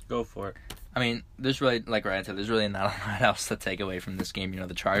go for it. I mean, there's really, like Ryan said, there's really not a lot else to take away from this game.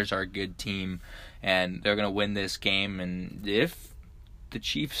 The Chargers are a good team, and they're going to win this game. And if the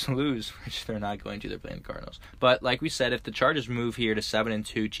Chiefs lose, which they're not going to, they're playing the Cardinals. But like we said, if the Chargers move here to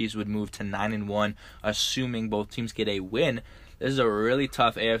 7-2, Chiefs would move to 9-1, assuming both teams get a win. This is a really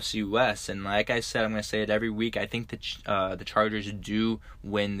tough AFC West, and like I said, I'm going to say it every week. I think the Chargers do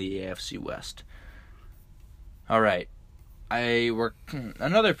win the AFC West. All right,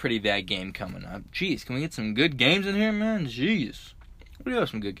 another pretty bad game coming up. Jeez, can we get some good games in here, man? Jeez, we do have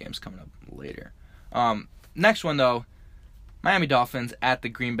some good games coming up later. Next one though, Miami Dolphins at the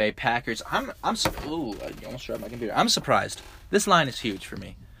Green Bay Packers. I almost dropped my computer. I'm surprised. This line is huge for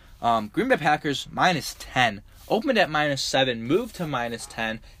me. Green Bay Packers -10. Opened at -7, moved to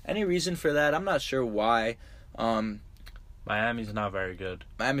 -10. Any reason for that? I'm not sure why. Miami's not very good.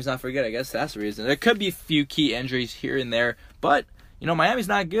 Miami's not very good. I guess that's the reason. There could be a few key injuries here and there, but Miami's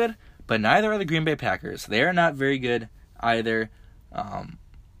not good. But neither are the Green Bay Packers. They are not very good either.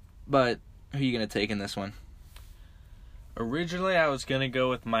 But who are you gonna take in this one? Originally, I was gonna go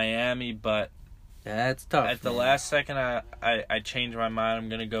with Miami, but that's tough. At the last second, I changed my mind. I'm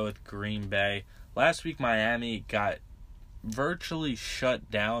gonna go with Green Bay. Last week, Miami got virtually shut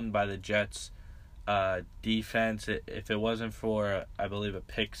down by the Jets' defense. If it wasn't for, I believe, a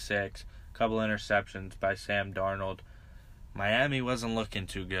pick six, a couple interceptions by Sam Darnold, Miami wasn't looking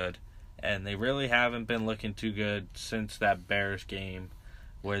too good. And they really haven't been looking too good since that Bears game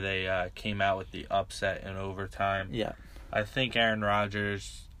where they came out with the upset in overtime. Yeah. I think Aaron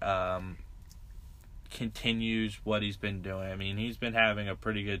Rodgers continues what he's been doing. I mean, he's been having a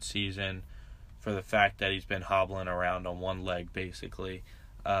pretty good season for the fact that he's been hobbling around on one leg, basically.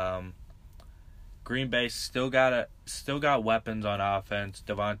 Green Bay still got weapons on offense.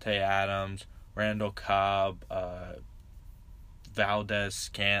 Devontae Adams, Randall Cobb, Valdez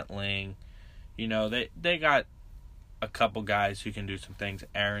Scantling. They got a couple guys who can do some things.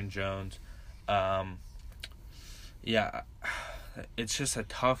 Aaron Jones. It's just a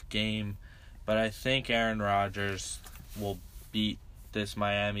tough game, but I think Aaron Rodgers will beat this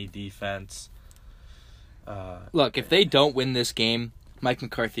Miami defense. Look, if they don't win this game, Mike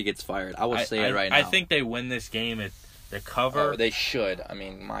McCarthy gets fired. I will say it right now. I think they win this game. They cover. Oh, they should. I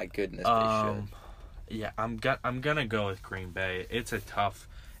mean, my goodness, they should. Yeah, I'm gonna go with Green Bay.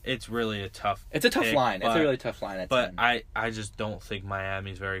 It's really a tough. It's a tough pick, line. It's a really tough line. But I just don't think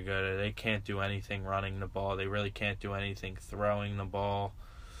Miami's very good. They can't do anything running the ball. They really can't do anything throwing the ball.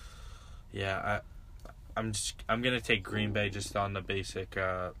 Yeah, I'm gonna take Green Bay just on the basic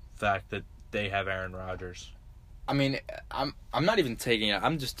fact that they have Aaron Rodgers. I mean, I'm not even taking it.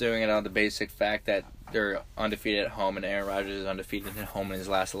 I'm just doing it on the basic fact that they're undefeated at home and Aaron Rodgers is undefeated at home in his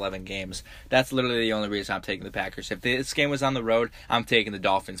last 11 games. That's literally the only reason I'm taking the Packers. If this game was on the road, I'm taking the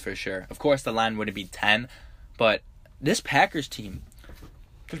Dolphins for sure. Of course, the line wouldn't be 10, but this Packers team,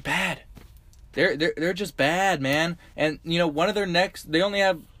 they're bad. They're just bad, man. And one of their next, they only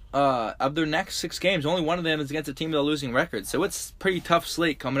have of their next 6 games, only one of them is against a team with a losing record. So it's pretty tough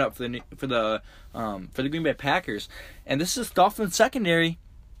slate coming up for the Green Bay Packers. And this is Dolphins secondary.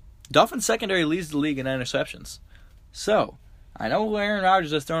 Dolphins secondary leads the league in interceptions. So I know Aaron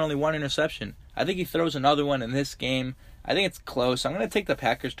Rodgers has thrown only 1 interception. I think he throws another one in this game. I think it's close. I'm going to take the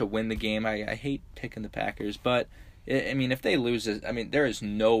Packers to win the game. I hate picking the Packers, but I mean, if they lose this, I mean, there is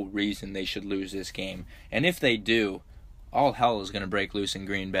no reason they should lose this game. And if they do, all hell is going to break loose in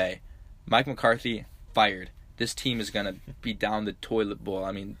Green Bay. Mike McCarthy, fired. This team is going to be down the toilet bowl.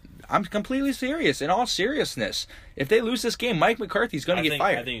 I mean, I'm completely serious. In all seriousness, if they lose this game, Mike McCarthy's going to get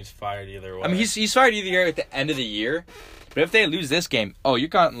fired. I think he's fired either way. I mean, he's fired either at the end of the year. But if they lose this game,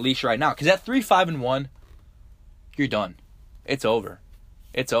 you're on leash right now. Because at 3-5-1, you're done. It's over.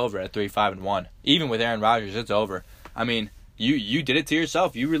 It's over at 3-5-1. Even with Aaron Rodgers, it's over. I mean, you did it to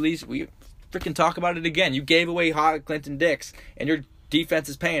yourself. We freaking talk about it again. You gave away hot Clinton Dix, and your defense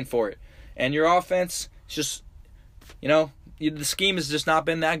is paying for it. And your offense is just, the scheme has just not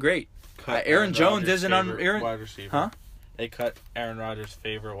been that great. Aaron Jones isn't on wide receiver. Huh? They cut Aaron Rodgers'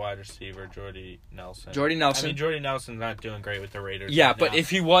 favorite wide receiver, Jordy Nelson. Jordy Nelson. I mean, Jordy Nelson's not doing great with the Raiders. Yeah, but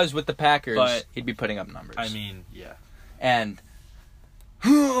if he was with the Packers, he'd be putting up numbers. I mean, yeah. And,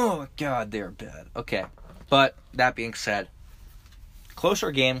 oh, God, they're bad. Okay. But, that being said,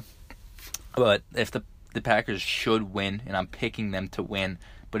 closer game. But if the Packers should win, and I'm picking them to win,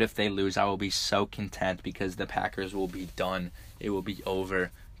 but if they lose, I will be so content because the Packers will be done. It will be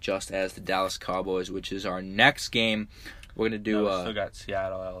over, just as the Dallas Cowboys, which is our next game. We're going to do... we still got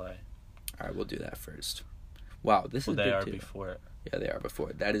Seattle, LA. All right, we'll do that first. Wow, this is big, they are too. Before it. Yeah, they are before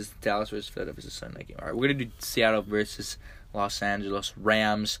it. That is Dallas versus Philadelphia Sunday game. All right, we're going to do Seattle versus Los Angeles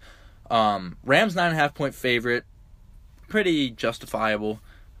Rams. Rams 9.5-point favorite. Pretty justifiable.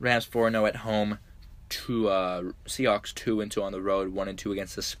 Rams 4-0 at home. Seahawks 2-2 on the road. 1-2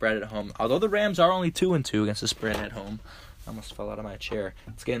 against the spread at home. Although the Rams are only 2-2 against the spread at home. I almost fell out of my chair.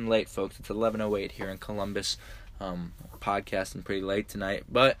 It's getting late, folks. It's 11:08 here in Columbus. Podcasting pretty late tonight.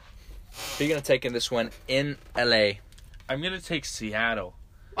 But who are you going to take in this one in LA? I'm going to take Seattle.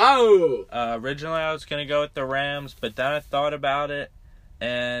 Oh! Originally, I was going to go with the Rams, but then I thought about it,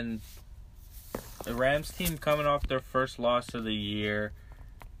 and the Rams team coming off their first loss of the year.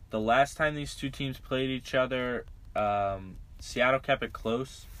 The last time these two teams played each other, Seattle kept it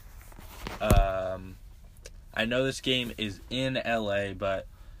close. I know this game is in LA, but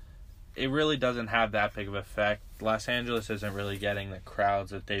it really doesn't have that big of an effect. Los Angeles isn't really getting the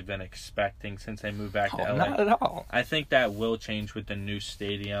crowds that they've been expecting since they moved back to LA. Not at all. I think that will change with the new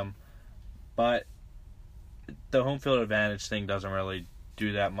stadium, but the home field advantage thing doesn't really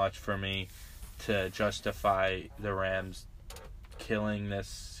do that much for me to justify the Rams killing this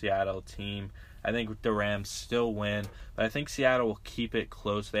Seattle team. I think the Rams still win, but I think Seattle will keep it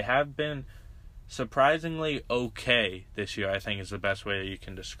close. They have been surprisingly okay this year, I think is the best way that you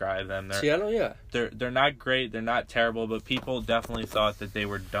can describe them. Seattle, yeah. They're not great, they're not terrible, but people definitely thought that they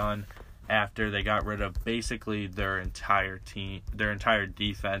were done after they got rid of basically their entire team, their entire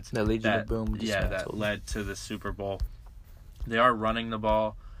defense. That Legion of Boom. Yeah, that led to the Super Bowl. They are running the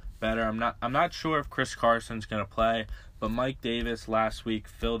ball better. I'm not sure if Chris Carson's going to play, but Mike Davis last week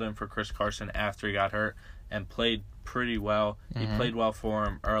filled in for Chris Carson after he got hurt and played pretty well. He played well for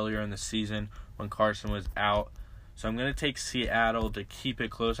him earlier in the season when Carson was out. So I'm going to take Seattle to keep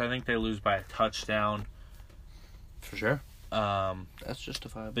it close. I think they lose by a touchdown. For sure. That's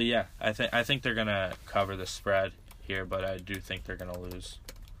justifiable. But yeah, I think they're going to cover the spread here, but I do think they're going to lose.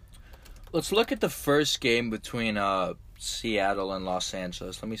 Let's look at the first game between Seattle and Los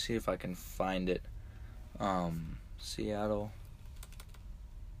Angeles. Let me see if I can find it. Seattle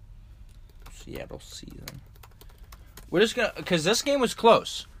season. We're just gonna, because this game was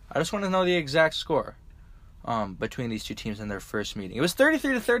close. I just want to know the exact score between these two teams in their first meeting. It was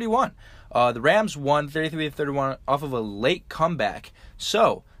 33-31. The Rams won 33-31 off of a late comeback.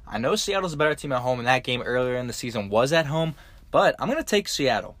 So I know Seattle's a better team at home, and that game earlier in the season was at home. But I'm gonna take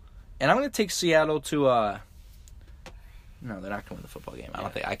Seattle, and I'm gonna take Seattle to. No, they're not going to win the football game.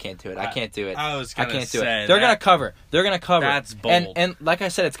 I can't do it. I can't do it. I was going to say They're going to cover. They're going to cover. That's bold. And like I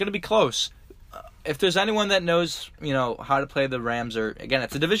said, it's going to be close. If there's anyone that knows, how to play the Rams, or again,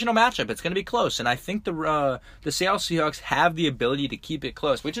 it's a divisional matchup. It's going to be close, and I think the Seattle Seahawks have the ability to keep it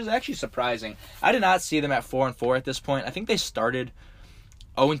close, which is actually surprising. I did not see them at 4-4 at this point. I think they started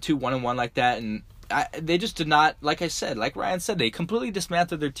 0-2, 1-1 like that, and they just did not, like Ryan said, they completely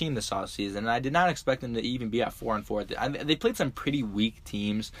dismantled their team this offseason, and I did not expect them to even be at 4-4. They played some pretty weak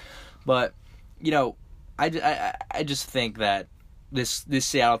teams, but, I just think that this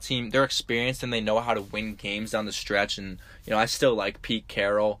Seattle team, they're experienced and they know how to win games down the stretch. And, I still like Pete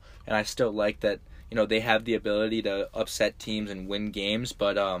Carroll, and I still like that, they have the ability to upset teams and win games.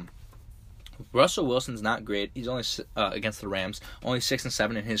 But Russell Wilson's not great. He's only against the Rams, only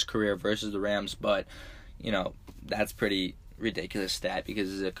 6-7 in his career versus the Rams. But, that's pretty ridiculous stat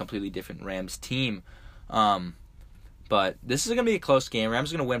because it's a completely different Rams team. But this is going to be a close game.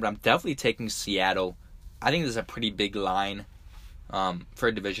 Rams are going to win, but I'm definitely taking Seattle. I think this is a pretty big line for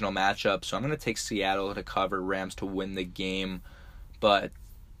a divisional matchup. So I'm going to take Seattle to cover, Rams to win the game. But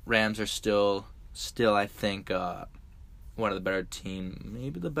Rams are still I think, one of the better team,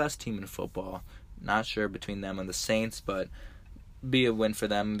 maybe the best team in football. Not sure between them and the Saints, but be a win for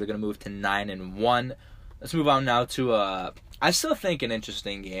them. They're going to move to 9-1. Let's move on now to, I still think an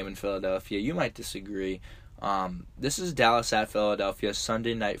interesting game in Philadelphia. You might disagree. This is Dallas at Philadelphia,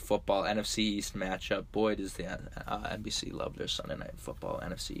 Sunday Night Football, NFC East matchup. Boy, does the NBC love their Sunday Night Football,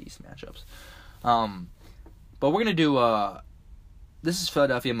 NFC East matchups. But we're going to do, this is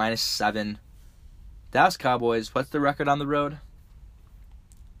Philadelphia -7. Dallas Cowboys, what's the record on the road?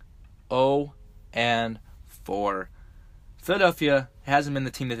 0-4. Philadelphia hasn't been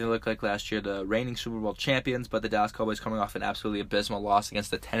the team that they looked like last year, the reigning Super Bowl champions, but the Dallas Cowboys coming off an absolutely abysmal loss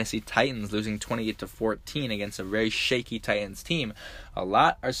against the Tennessee Titans, losing 28-14 against a very shaky Titans team. A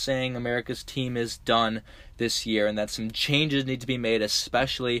lot are saying America's team is done this year and that some changes need to be made,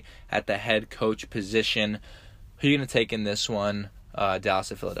 especially at the head coach position. Who are you going to take in this one,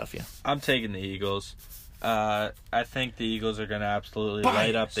 Dallas or Philadelphia? I'm taking the Eagles. I think the Eagles are going to absolutely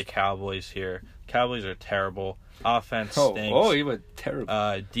light up the Cowboys here. Cowboys are terrible. Offense stinks. Oh, you were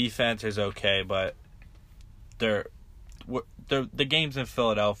terrible. Defense is okay, but they're the game's in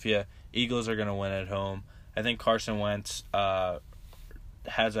Philadelphia. Eagles are going to win at home. I think Carson Wentz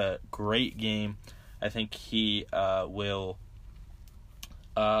has a great game. I think he will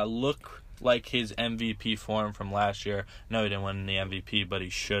look like his MVP form from last year. No, he didn't win the MVP, but he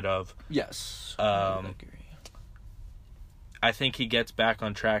should have. Yes. I think he gets back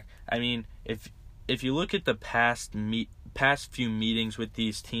on track. I mean, if you look at the past few meetings with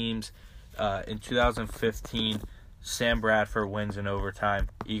these teams, in 2015, Sam Bradford wins in overtime.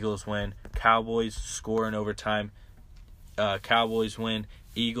 Eagles win. Cowboys score in overtime. Cowboys win.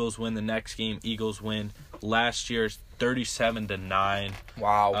 Eagles win the next game. Eagles win. Last year's 37-9.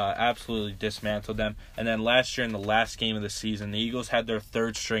 Wow. Absolutely dismantled them. And then last year in the last game of the season, the Eagles had their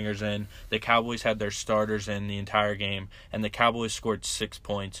third stringers in. The Cowboys had their starters in the entire game. And the Cowboys scored 6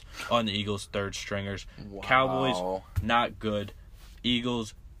 points on the Eagles' third stringers. Wow. Cowboys, not good.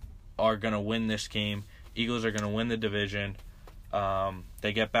 Eagles are going to win this game. Eagles are going to win the division.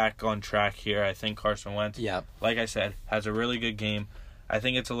 They get back on track here. I think Carson Wentz, like I said, has a really good game. I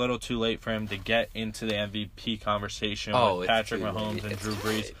think it's a little too late for him to get into the MVP conversation with Patrick Mahomes and Drew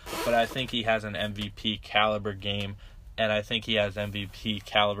Brees, but I think he has an MVP caliber game, and I think he has MVP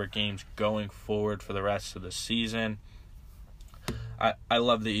caliber games going forward for the rest of the season. I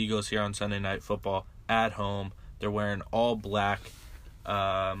love the Eagles here on Sunday Night Football at home. They're wearing all black.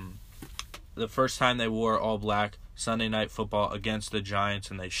 The first time they wore all black, Sunday Night Football against the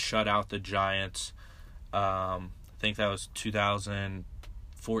Giants, and they shut out the Giants. I think that was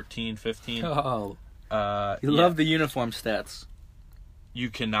 2014, 15. Oh. You love the uniform stats. You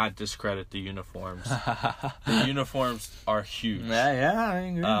cannot discredit the uniforms. The uniforms are huge. Yeah, I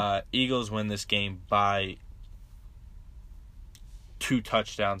agree. Eagles win this game by 2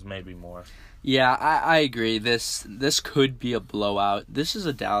 touchdowns, maybe more. Yeah, I agree. This could be a blowout. This is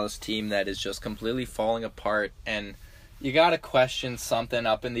a Dallas team that is just completely falling apart, and you got to question something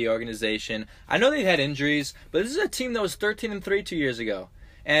up in the organization. I know they've had injuries, but this is a team that was 13-3 2 years ago.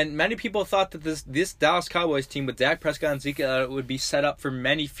 And many people thought that this Dallas Cowboys team with Dak Prescott and Zeke would be set up for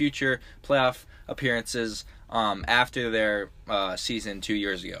many future playoff appearances after their season 2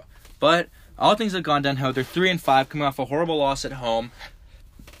 years ago. But all things have gone downhill. They're 3-5, coming off a horrible loss at home.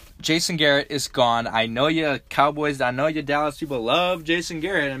 Jason Garrett is gone. I know you Cowboys, I know you Dallas people love Jason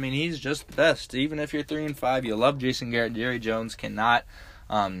Garrett. I mean, he's just the best. Even if you're 3-5, you love Jason Garrett. Jerry Jones cannot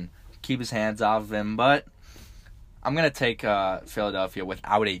keep his hands off of him. But I'm going to take Philadelphia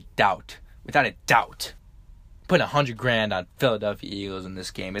without a doubt. Without a doubt. Putting $100,000 on Philadelphia Eagles in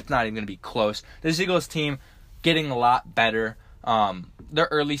this game. It's not even going to be close. This Eagles team getting a lot better. Their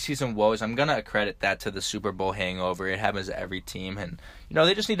early season woes, I'm going to accredit that to the Super Bowl hangover. It happens to every team. And,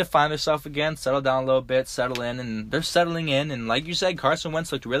 they just need to find themselves again, settle down a little bit, settle in. And they're settling in. And like you said, Carson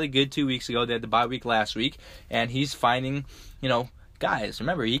Wentz looked really good 2 weeks ago. They had the bye week last week. And he's finding, guys,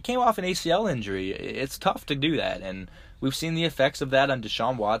 remember, he came off an ACL injury. It's tough to do that. And we've seen the effects of that on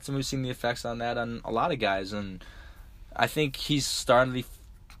Deshaun Watson. We've seen the effects on that on a lot of guys. And I think he's finally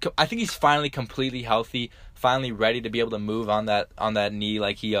completely healthy, finally ready to be able to move on that knee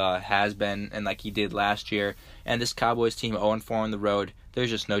like he has been and like he did last year. And this Cowboys team 0-4 on the road, there's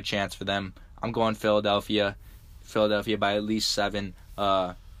just no chance for them. I'm going Philadelphia by at least 7.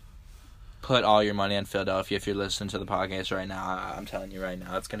 Put all your money on Philadelphia if you're listening to the podcast right now. I'm telling you right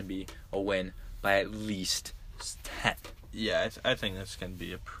now, it's going to be a win by at least 10. Yeah, I think that's going to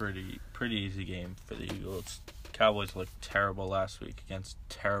be a pretty easy game for the Eagles. Cowboys looked terrible last week against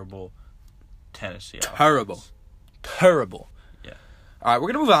terrible Tennessee. Terrible. Yeah. All right, we're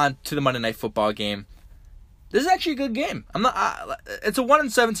gonna move on to the Monday Night Football game. This is actually a good game. It's a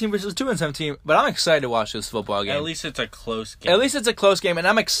 1-17 versus 2-17, but I'm excited to watch this football game. At least it's a close game. And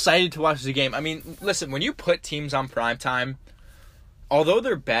I'm excited to watch the game. I mean, listen, when you put teams on primetime, although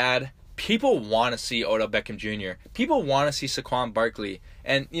they're bad, people want to see Odell Beckham Jr. People want to see Saquon Barkley,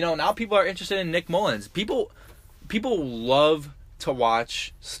 and now people are interested in Nick Mullins. People love to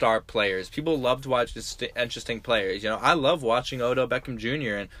watch star players. People love to watch interesting players. I love watching Odell Beckham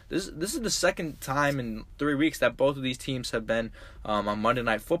Jr. And this is the second time in 3 weeks that both of these teams have been on Monday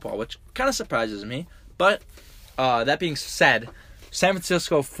Night Football, which kind of surprises me. But that being said, San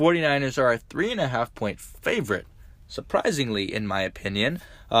Francisco 49ers are a 3.5-point favorite. Surprisingly, in my opinion.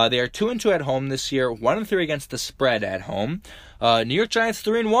 They are 2-2 at home this year, 1-3 against the spread at home. New York Giants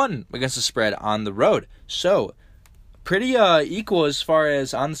 3-1 against the spread on the road. So, pretty equal as far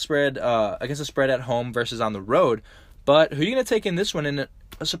as on the spread against the spread at home versus on the road. But who are you going to take in this one in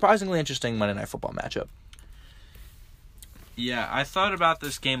a surprisingly interesting Monday Night Football matchup? Yeah, I thought about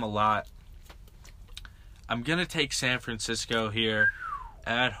this game a lot. I'm going to take San Francisco here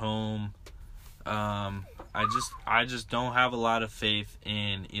at home. I just don't have a lot of faith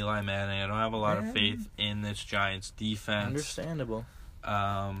in Eli Manning. I don't have a lot of faith in this Giants defense. Understandable.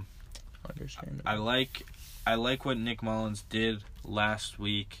 I like what Nick Mullins did last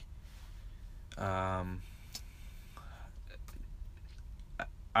week. I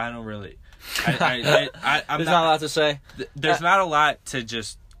don't really. I'm There's not a lot to say. There's not a lot to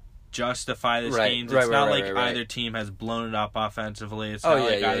just justify this game. It's not like either team has blown it up offensively. It's not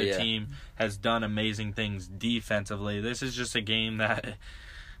like either team has done amazing things defensively. This is just a game that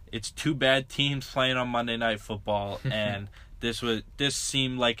it's two bad teams playing on Monday Night Football, and this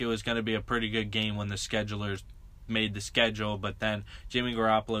seemed like it was going to be a pretty good game when the schedulers made the schedule, but then Jimmy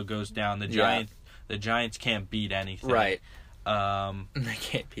Garoppolo goes down. The Giants can't beat anything. Right. They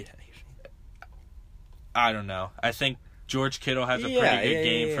can't beat anything. I don't know. I think George Kittle has a pretty good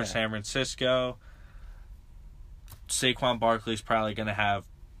game for San Francisco. Saquon Barkley's probably going to have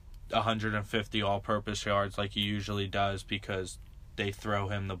 150 all-purpose yards like he usually does because they throw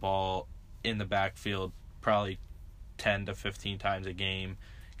him the ball in the backfield probably 10 to 15 times a game.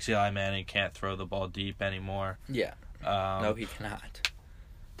 Because Eli Manning can't throw the ball deep anymore. Yeah. No, he cannot.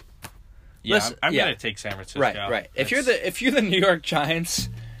 Yeah, listen, I'm going to take San Francisco. Right. If you're the New York Giants,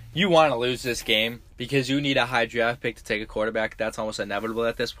 you want to lose this game because you need a high draft pick to take a quarterback. That's almost inevitable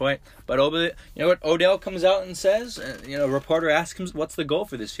at this point. But you know what Odell comes out and says? A reporter asks him, what's the goal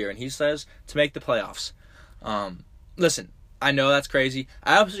for this year? And he says, to make the playoffs. Listen, I know that's crazy.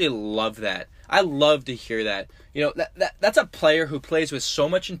 I absolutely love that. I love to hear that. That's a player who plays with so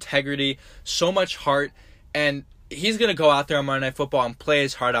much integrity, so much heart, and he's going to go out there on Monday Night Football and play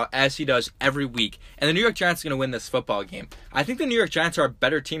his heart out as he does every week. And the New York Giants are going to win this football game. I think the New York Giants are a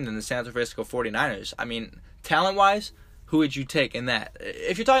better team than the San Francisco 49ers. I mean, talent-wise, who would you take in that?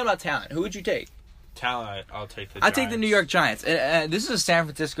 If you're talking about talent, who would you take? Talent, I'll take the Giants. I take the New York Giants. And this is a San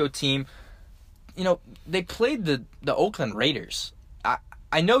Francisco team. They played the Oakland Raiders.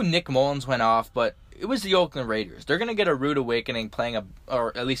 I know Nick Mullins went off, but it was the Oakland Raiders. They're going to get a rude awakening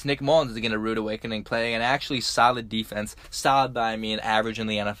or at least Nick Mullins is going to get a rude awakening playing an actually solid defense. Solid by, average in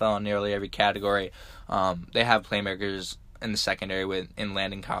the NFL in nearly every category. They have playmakers in the secondary in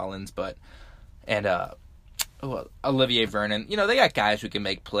Landon Collins, and Olivier Vernon. They got guys who can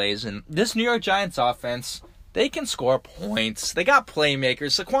make plays. And this New York Giants offense, they can score points. They got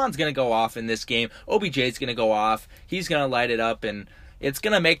playmakers. Saquon's going to go off in this game. OBJ's going to go off. He's going to light it up, and it's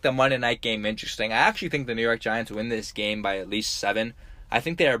going to make the Monday night game interesting. I actually think the New York Giants win this game by at least 7. I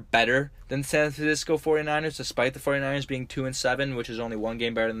think they are better than San Francisco 49ers, despite the 49ers being 2-7, which is only one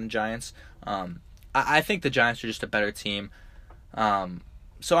game better than the Giants. I think the Giants are just a better team.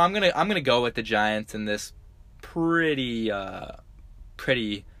 So I'm gonna go with the Giants in this pretty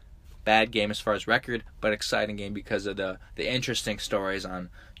bad game as far as record, but exciting game because of the interesting stories on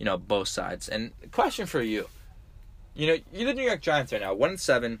both sides. And question for you. You're the New York Giants right now,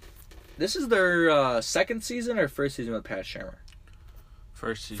 1-7. This is their second season or first season with Pat Shurmur?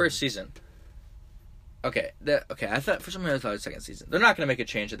 First season. First season. Okay, I thought for some reason I thought it was second season. They're not going to make a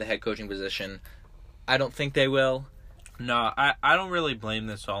change at the head coaching position. I don't think they will. No, I don't really blame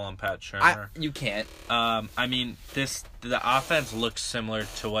this all on Pat Shurmur. You can't. I mean, the offense looks similar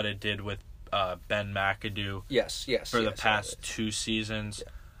to what it did with Ben McAdoo. Yes. For the past 2 seasons.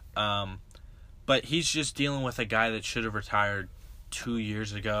 Yeah. But he's just dealing with a guy that should have retired 2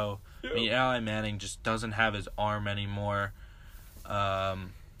 years ago. I mean, Eli Manning just doesn't have his arm anymore.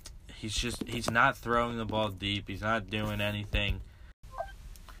 He's not throwing the ball deep. He's not doing anything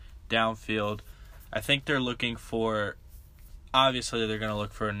downfield. I think they're looking for, obviously they're going to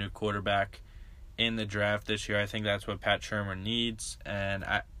look for a new quarterback in the draft this year. I think that's what Pat Shurmur needs, and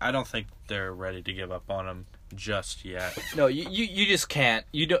I don't think they're ready to give up on him just yet. No, you just can't.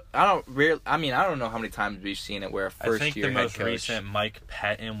 I don't know how many times we've seen it where a first year head coach. I think the most recent Mike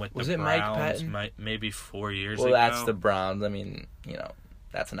Pettin with the Browns, maybe 4 years ago. Well, that's the Browns. I mean,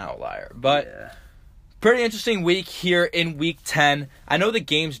 that's an outlier. But pretty interesting week here in Week 10. I know the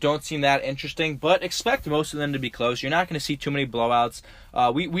games don't seem that interesting, but expect most of them to be close. You're not going to see too many blowouts.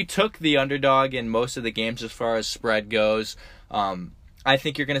 We took the underdog in most of the games as far as spread goes. I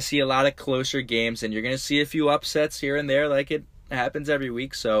think you're going to see a lot of closer games, and you're going to see a few upsets here and there like it happens every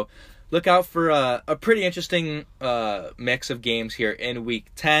week. So look out for a pretty interesting mix of games here in Week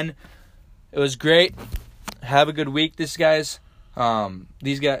 10. It was great. Have a good week, these guys.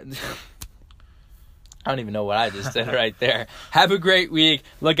 These guys... I don't even know what I just did right there. Have a great week.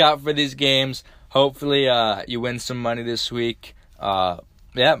 Look out for these games. Hopefully you win some money this week. Have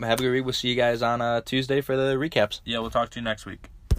a good week. We'll see you guys on Tuesday for the recaps. Yeah, we'll talk to you next week.